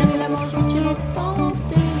 alloggiati da la maugiocino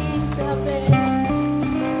tante Elisabeth.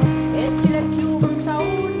 E tu les più von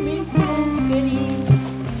saun mi zuccheri.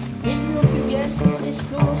 E lì lo più via sono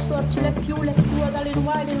deslo, tu les più dalle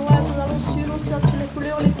noix, so dallo siro, tu les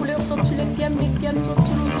couleurs, tu les piemme, tu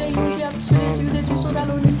l'ugei, su les yeux so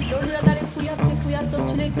dall'olio dalle fouillate,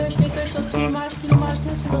 tu les coches, tu lo macini,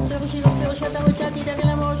 tu lo sorgi, alloggiati da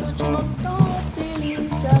la maugiocino tante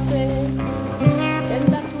Elisabeth. E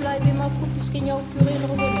da tu l'hai ma fu più schegna oppure il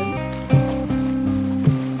rovolone.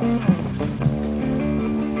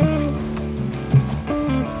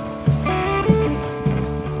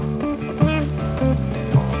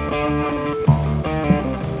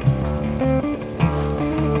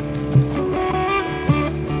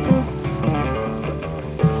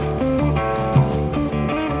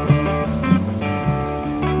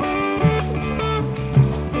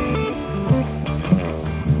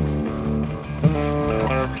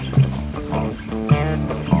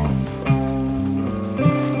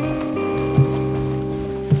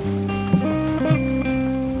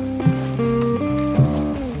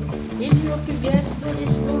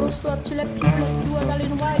 soit-tu les pieds, les doigts dans les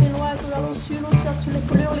noix dans l'ossu, soit-tu les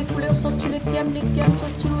couleurs, soit-tu les pièmes,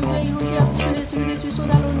 soit-tu l'ougier, as-tu les yeux sont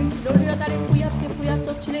dans l'onu, dans les fouillates,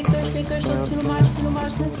 soit-tu les coches, soit-tu le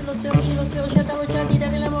mâches, soit-tu le surgit, dans le javi,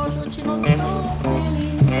 derrière la manche, soit-tu l'entends,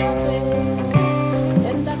 Elisabeth,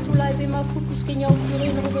 et t'as tout live et ma fou, puisqu'il n'y a plus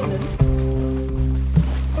rien de rebelle.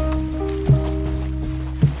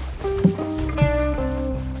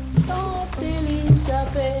 Tante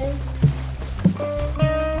Elisabeth,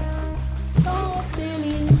 Tante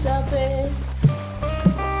Elisabeth,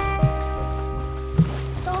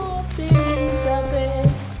 Tante Elisabeth.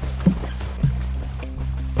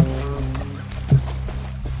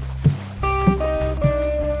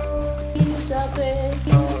 Elisabeth,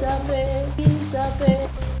 Elisabeth, Elisabeth,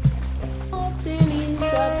 Tante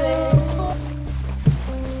Elisabeth.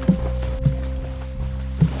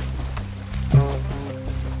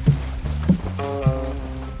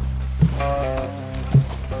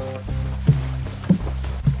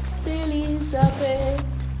 Elisabeth.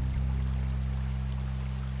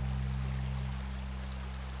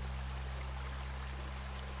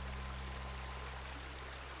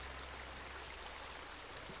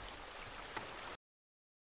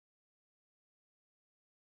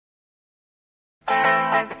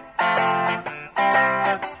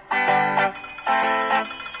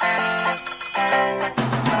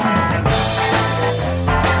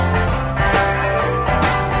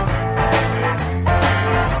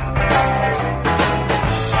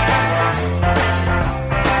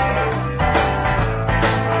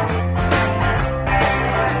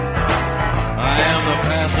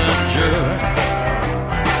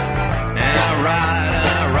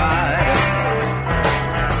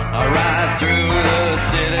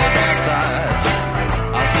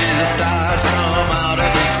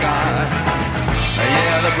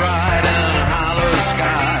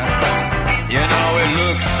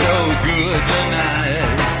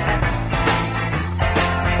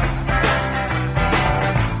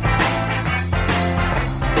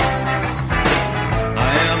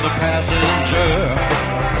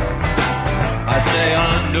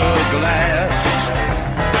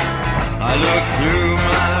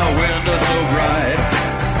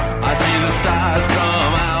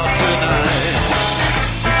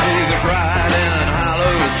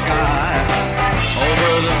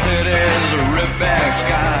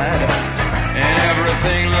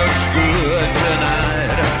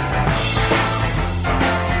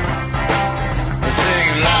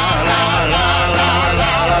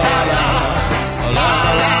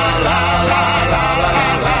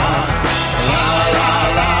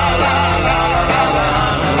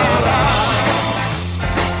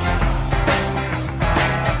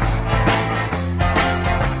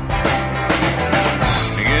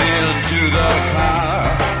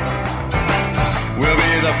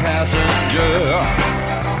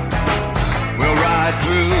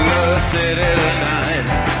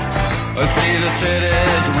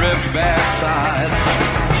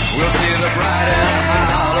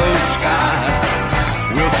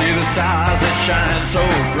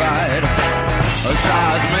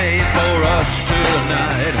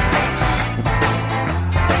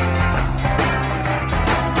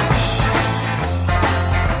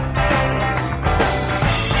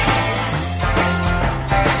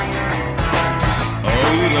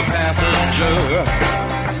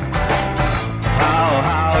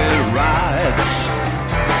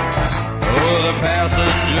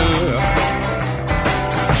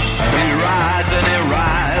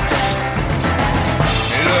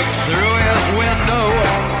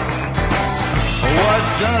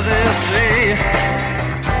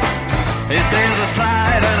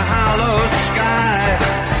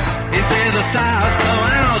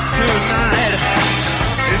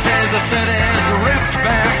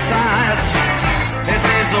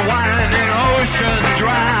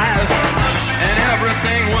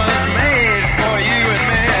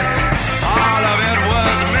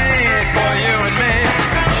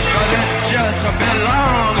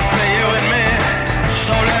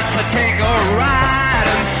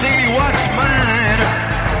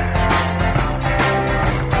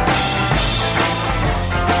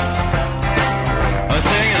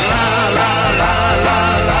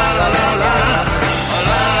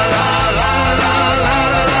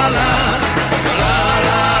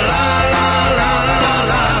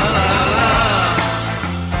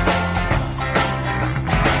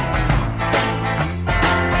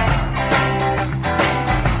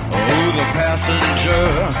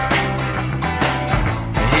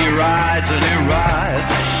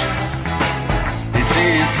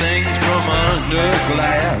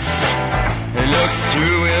 Glass. He looks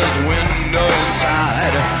through his window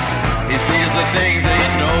inside. He sees the things he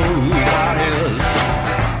knows are his.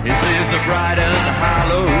 He sees the bright and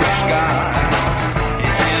hollow sky. He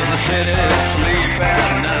sees the city sleep at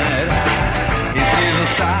night. He sees the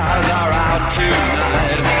stars are out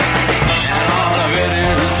tonight. And all of it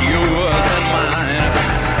is yours and mine.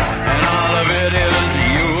 And all of it is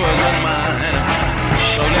yours and mine.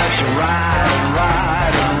 So let's ride and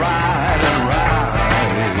ride and ride and ride.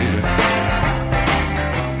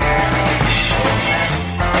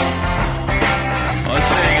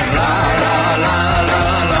 Singing la la la la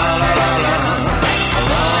la la la la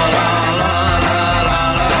la la la la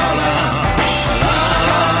la la.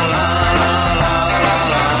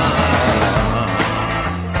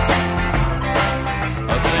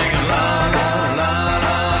 Singing la la la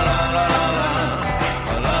la la la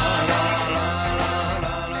la la.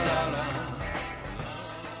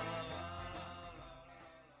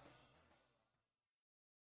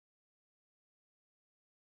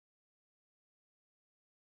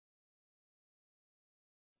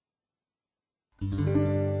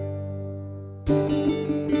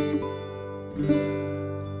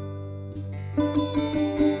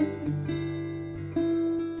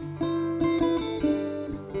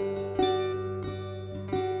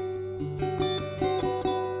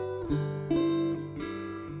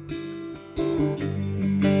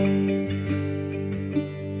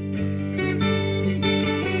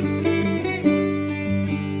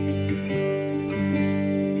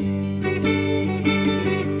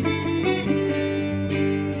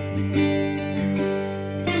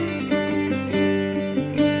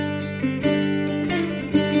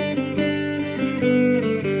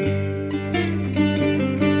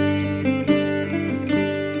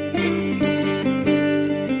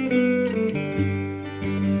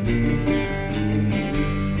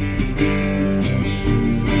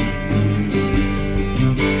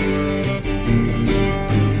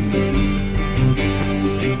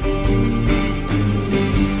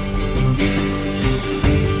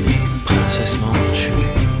 Princesse Manchue,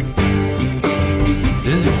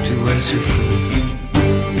 de tout elle se fout,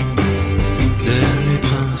 de les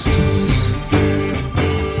princes tous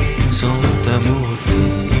sont amoureux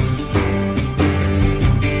fous.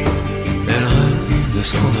 Elle rêve de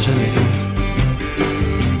ce qu'on n'a jamais vu,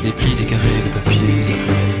 des plis, des carrés, des papiers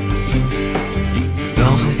imprimés,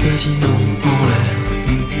 leurs et petits noms en l'air,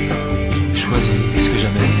 choisis ce que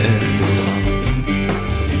jamais elle ne voudra.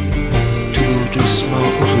 Tout bouge doucement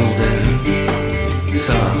autour d'elle,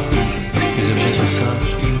 ça, les objets sont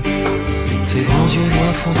sages, ses grands yeux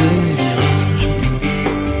noirs font des virages,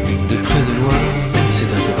 de près de loin,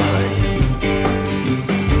 c'est un peu pareil.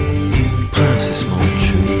 Princesse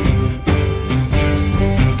Manchue,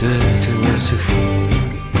 de tout elle se fout,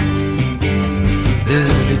 de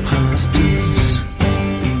les princes tous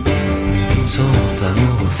sont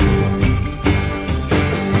amoureux fous.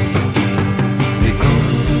 Et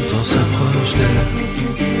quand on s'approche d'elle,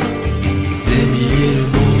 des milliers de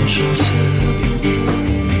monde chancelle.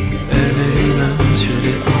 Elle met les mains sur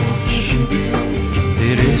les hanches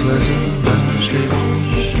et les oiseaux lâchent les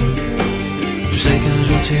branches. Je sais qu'un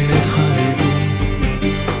jour tu mettras les bouts.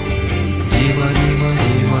 Dis-moi, dis-moi,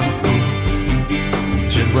 dis-moi quand.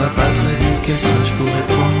 Je ne vois pas très bien quel train je pourrais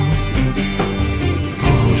prendre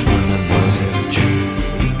pour rejoindre Mademoiselle Dieu.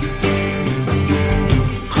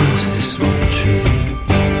 Princesse Manchue,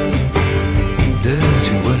 de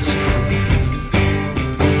tout elle se fout,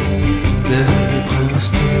 de les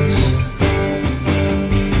princes tous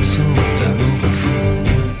sont amoureux fous.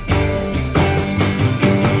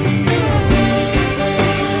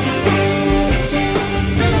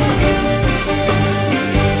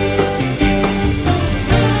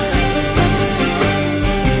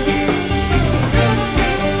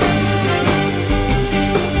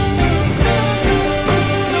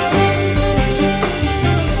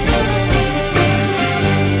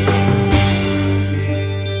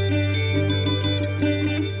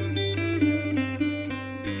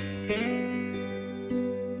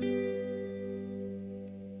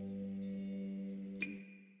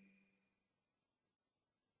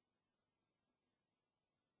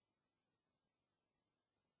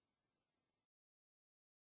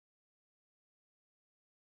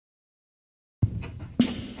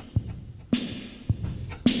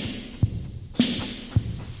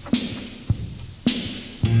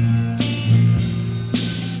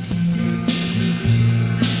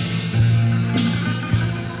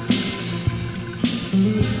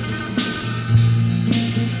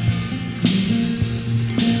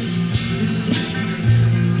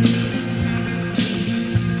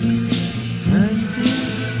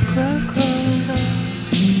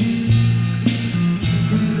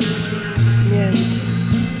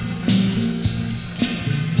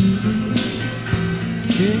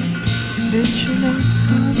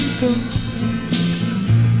 santo.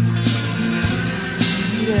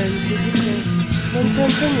 Niente, dico, non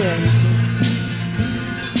sento niente.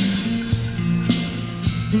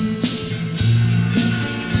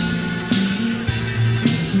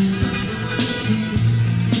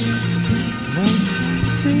 Non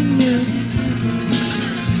senti niente.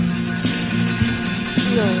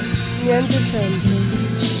 No, niente sento.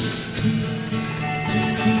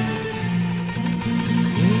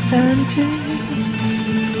 Mi senti?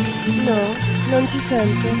 No, non ti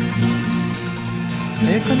sento.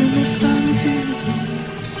 E come mi senti?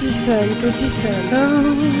 Ti sento, ti sento.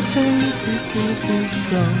 Non senti che ti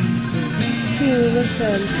sento. Sì, lo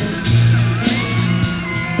sento.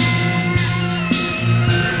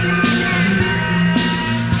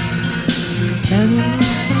 E non mi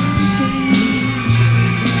senti?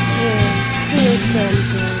 Sì, lo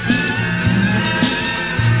sento.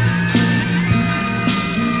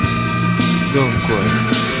 Dunque,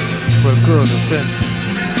 qualcosa senti?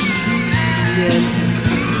 Niente.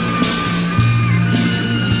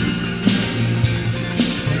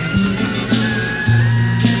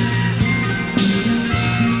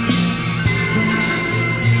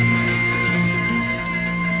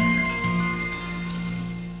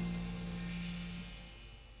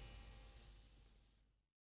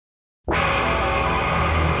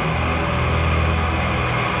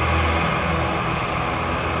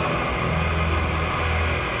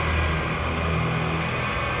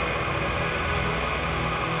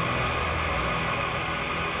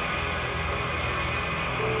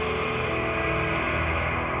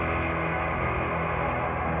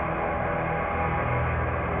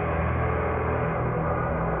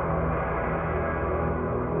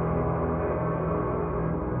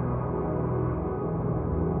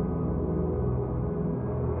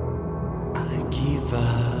 Give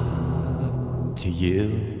up to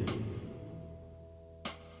you.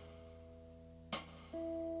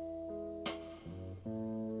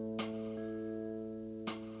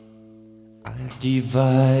 I'll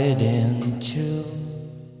divide in two.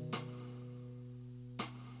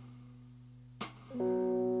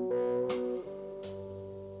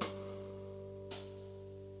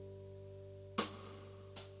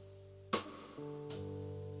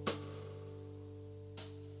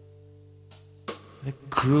 The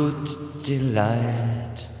crude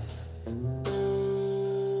delight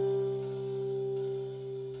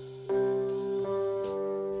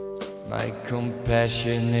my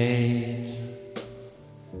compassionate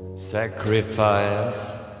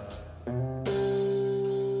sacrifice.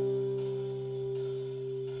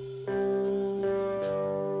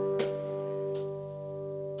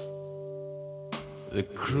 The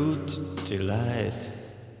crude delight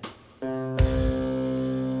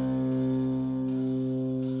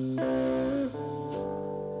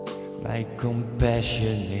my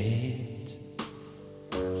compassionate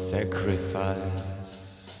sacrifice.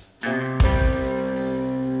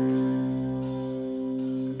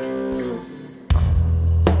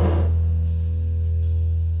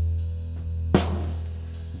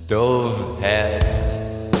 Dove head,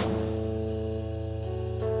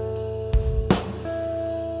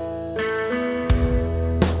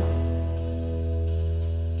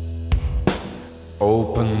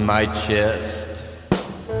 open my chest.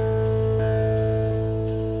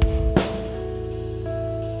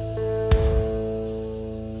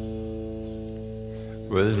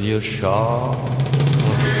 With your sharp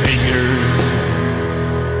fingers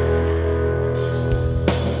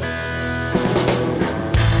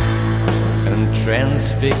and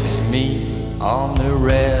transfix me on the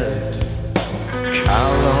red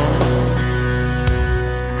column.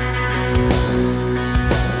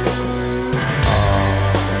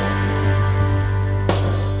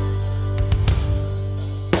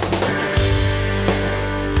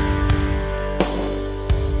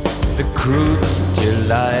 The crude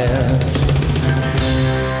delight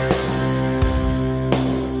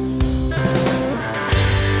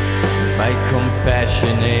my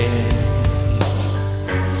compassionate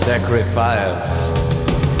sacrifice.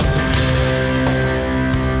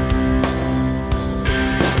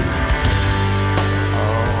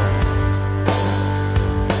 Oh,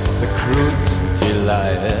 the crude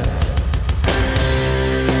delight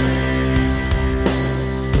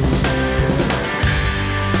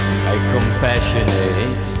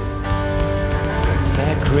compassionate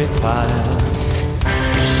sacrifice.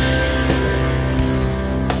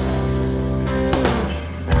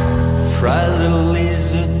 Fry the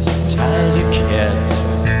lizard, tie the cat,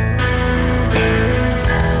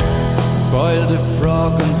 boil the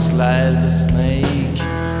frog and slide the snake,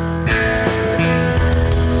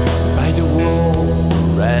 buy the wolf,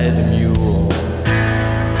 ride the mule,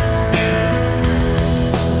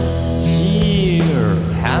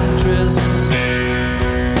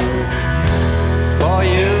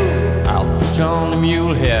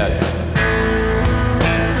 mule head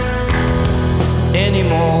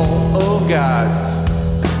anymore. Oh God,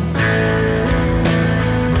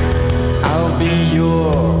 I'll be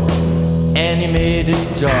your animated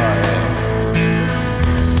toy,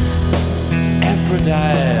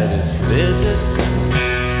 Aphrodite's lizard.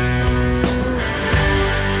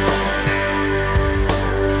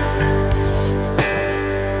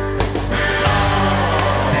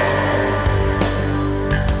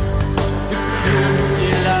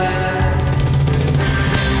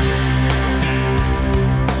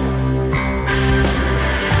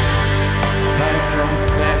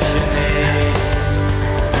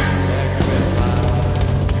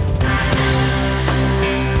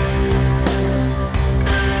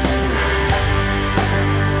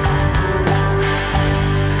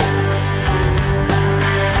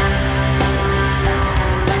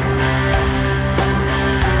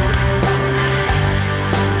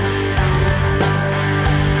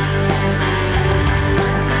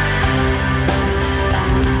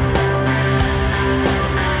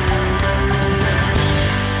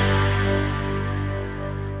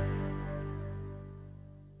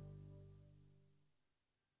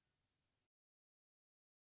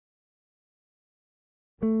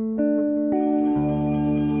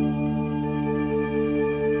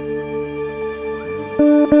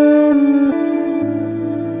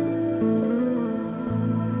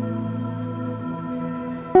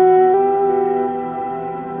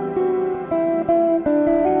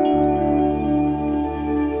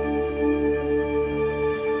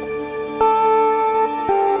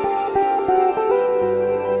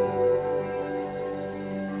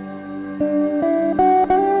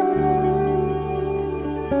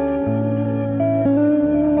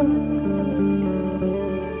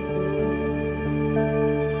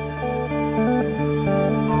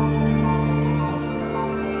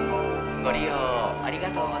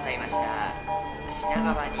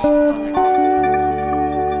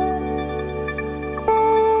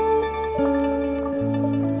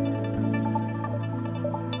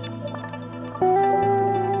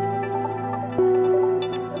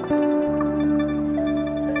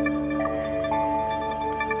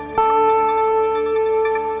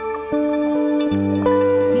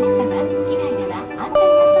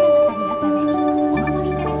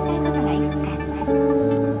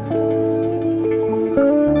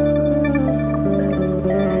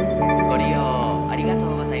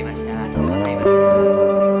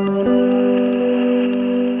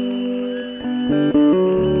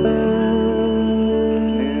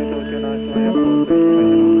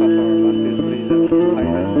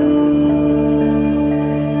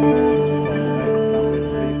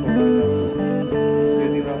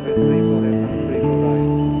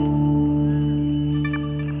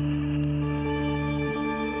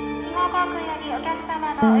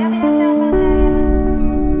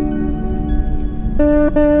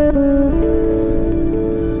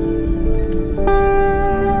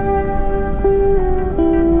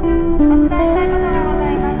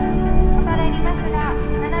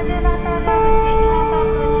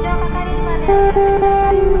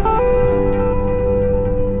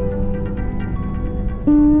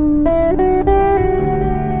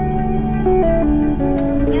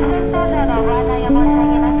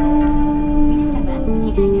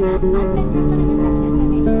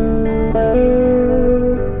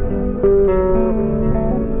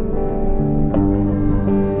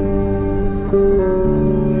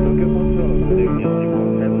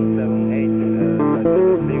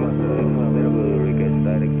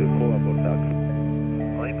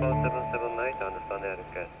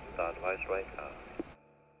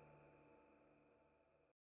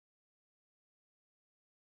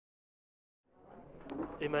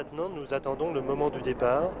 Et maintenant, nous attendons le moment du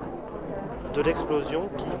départ de l'explosion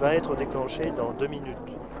qui va être déclenchée dans 2 minutes.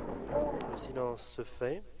 Le silence se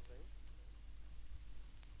fait,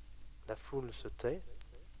 la foule se tait,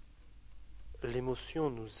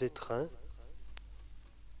 l'émotion nous étreint.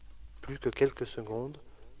 Plus que quelques secondes.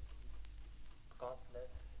 39,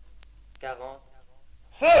 40,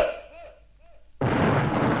 feu!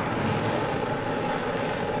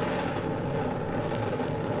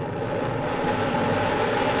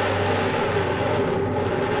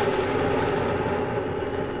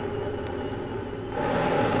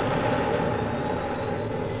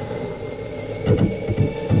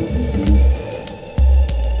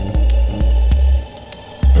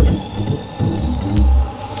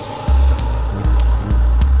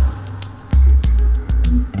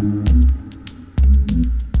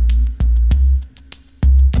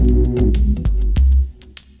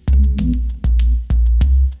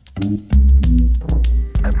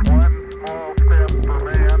 That's one small step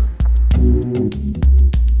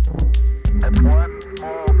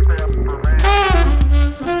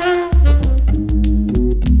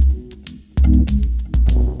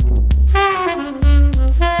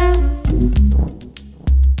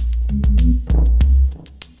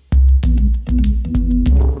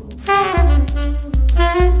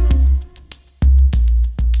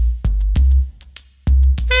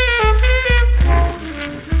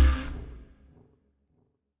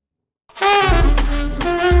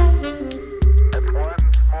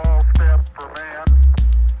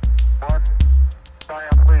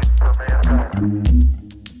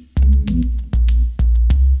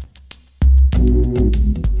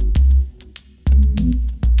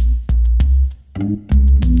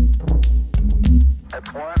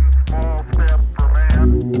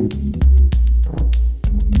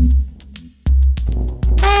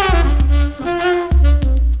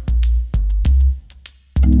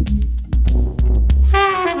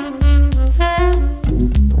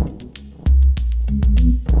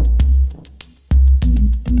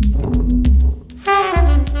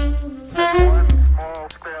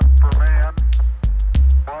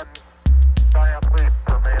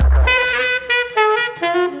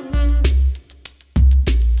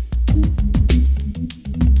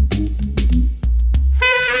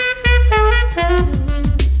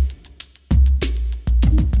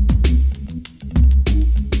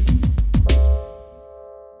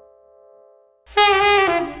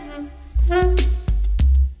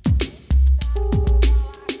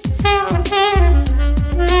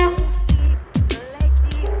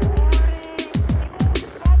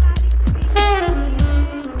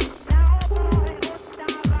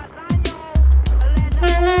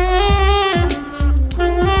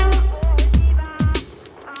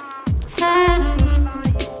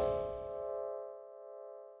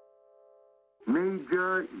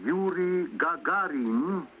Major Yuri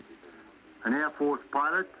Gagarin, an Air Force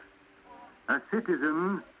pilot, a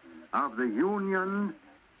citizen of the Union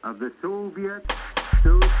of the Soviet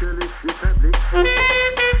Socialist Republic.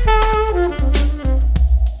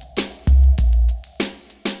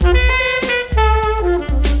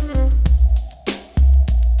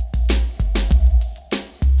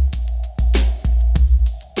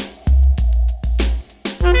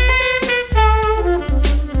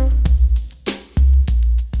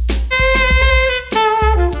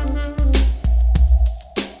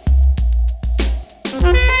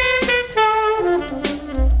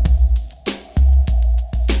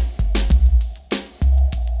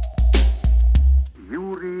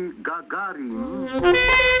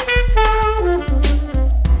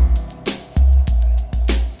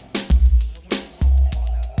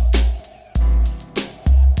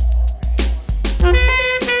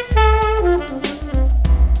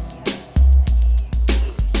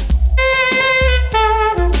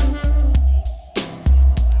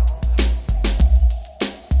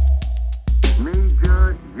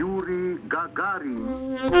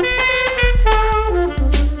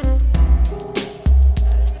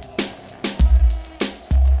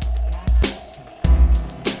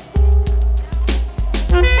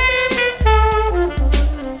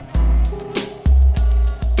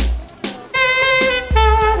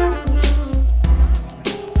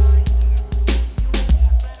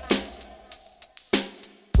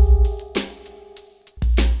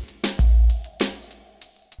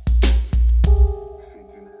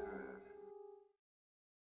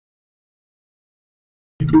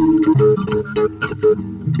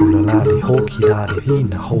 Ulalali, hokilali,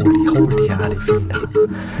 fina, holi, fina.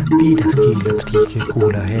 Vida skilla, trike,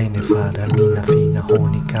 kula, hene, fada, mina, fina,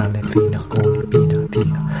 honi, kane, fina, koni, bina,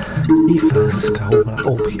 tina. Ifas, skaula,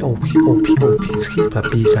 opi, skipa,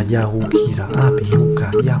 bira, yahu, kira, abi,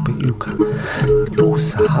 yuka, yapi, yuka.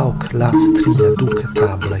 Rusa, hauk, las, tria, duka,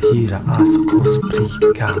 tabla, hira, afkos,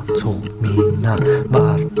 prika, to, mina,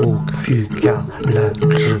 var, och, fyka, lär,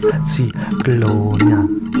 zi, glonia.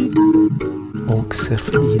 Och surf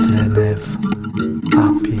idrenev,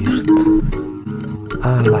 apirt,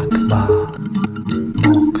 alakba,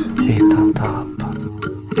 nok etatab.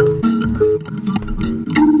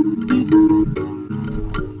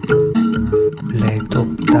 Letop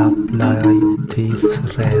tablai tis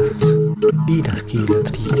res, vida skilla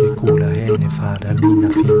trike kula hene fada mina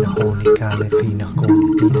fina honi kane fina koni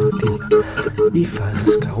bina tina. Ifas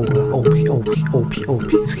skaula opi,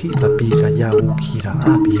 skipa bira yahu kira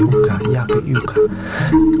abi yuka yapi yuka.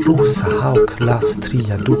 Rusa hauk las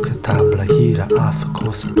tria duka tabla hira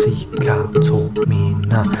afkos prika to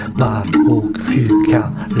mina var och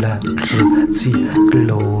fyka lär zi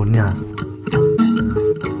glonia.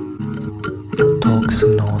 Tox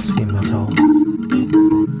nos imrau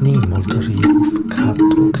ni moltoriruf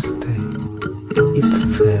katox te it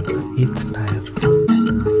seb it nerv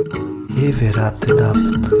everat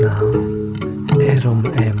dapt na erom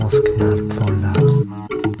emos knart volla.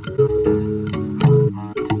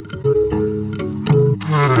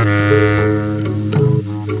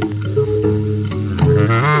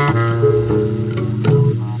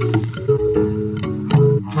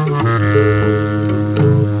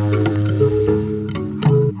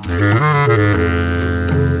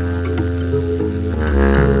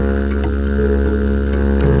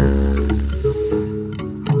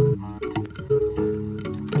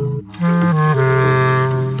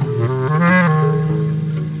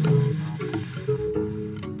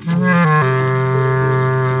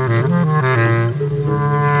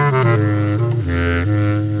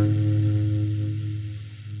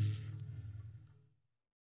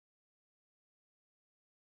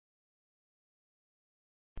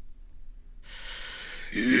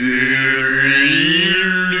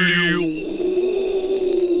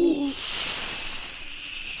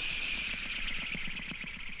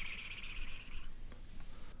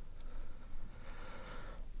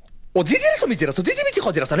 O zizira so mizira so zizi michi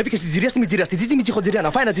khodira sa nevi ke sizirias zizi michi khodira na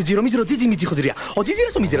faina ziziro miziro zizi michi khodira. O zizira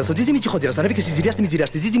so mizira so zizi michi khodira sa nevi ke sizirias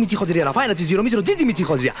zizi michi khodira na faina ziziro miziro zizi michi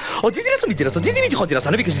khodira. O zizira so mizira so zizi michi khodira sa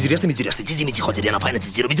nevi ke sizirias zizi michi khodira na faina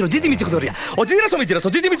ziziro miziro zizi michi khodira. O zizira so mizira so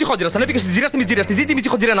zizi michi khodira sa nevi ke sizirias zizi michi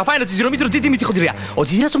khodira na faina ziziro miziro zizi michi khodira. O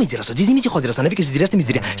zizira so mizira so zizi michi khodira sa nevi ke sizirias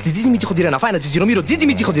zizi michi khodira na faina ziziro miziro zizi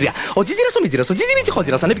michi khodira. O zizira so mizira so zizi michi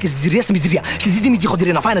khodira sa nevi ke sizirias zizi michi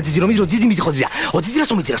khodira na faina ziziro miziro zizi michi khodira. O zizira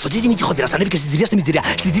so mizira so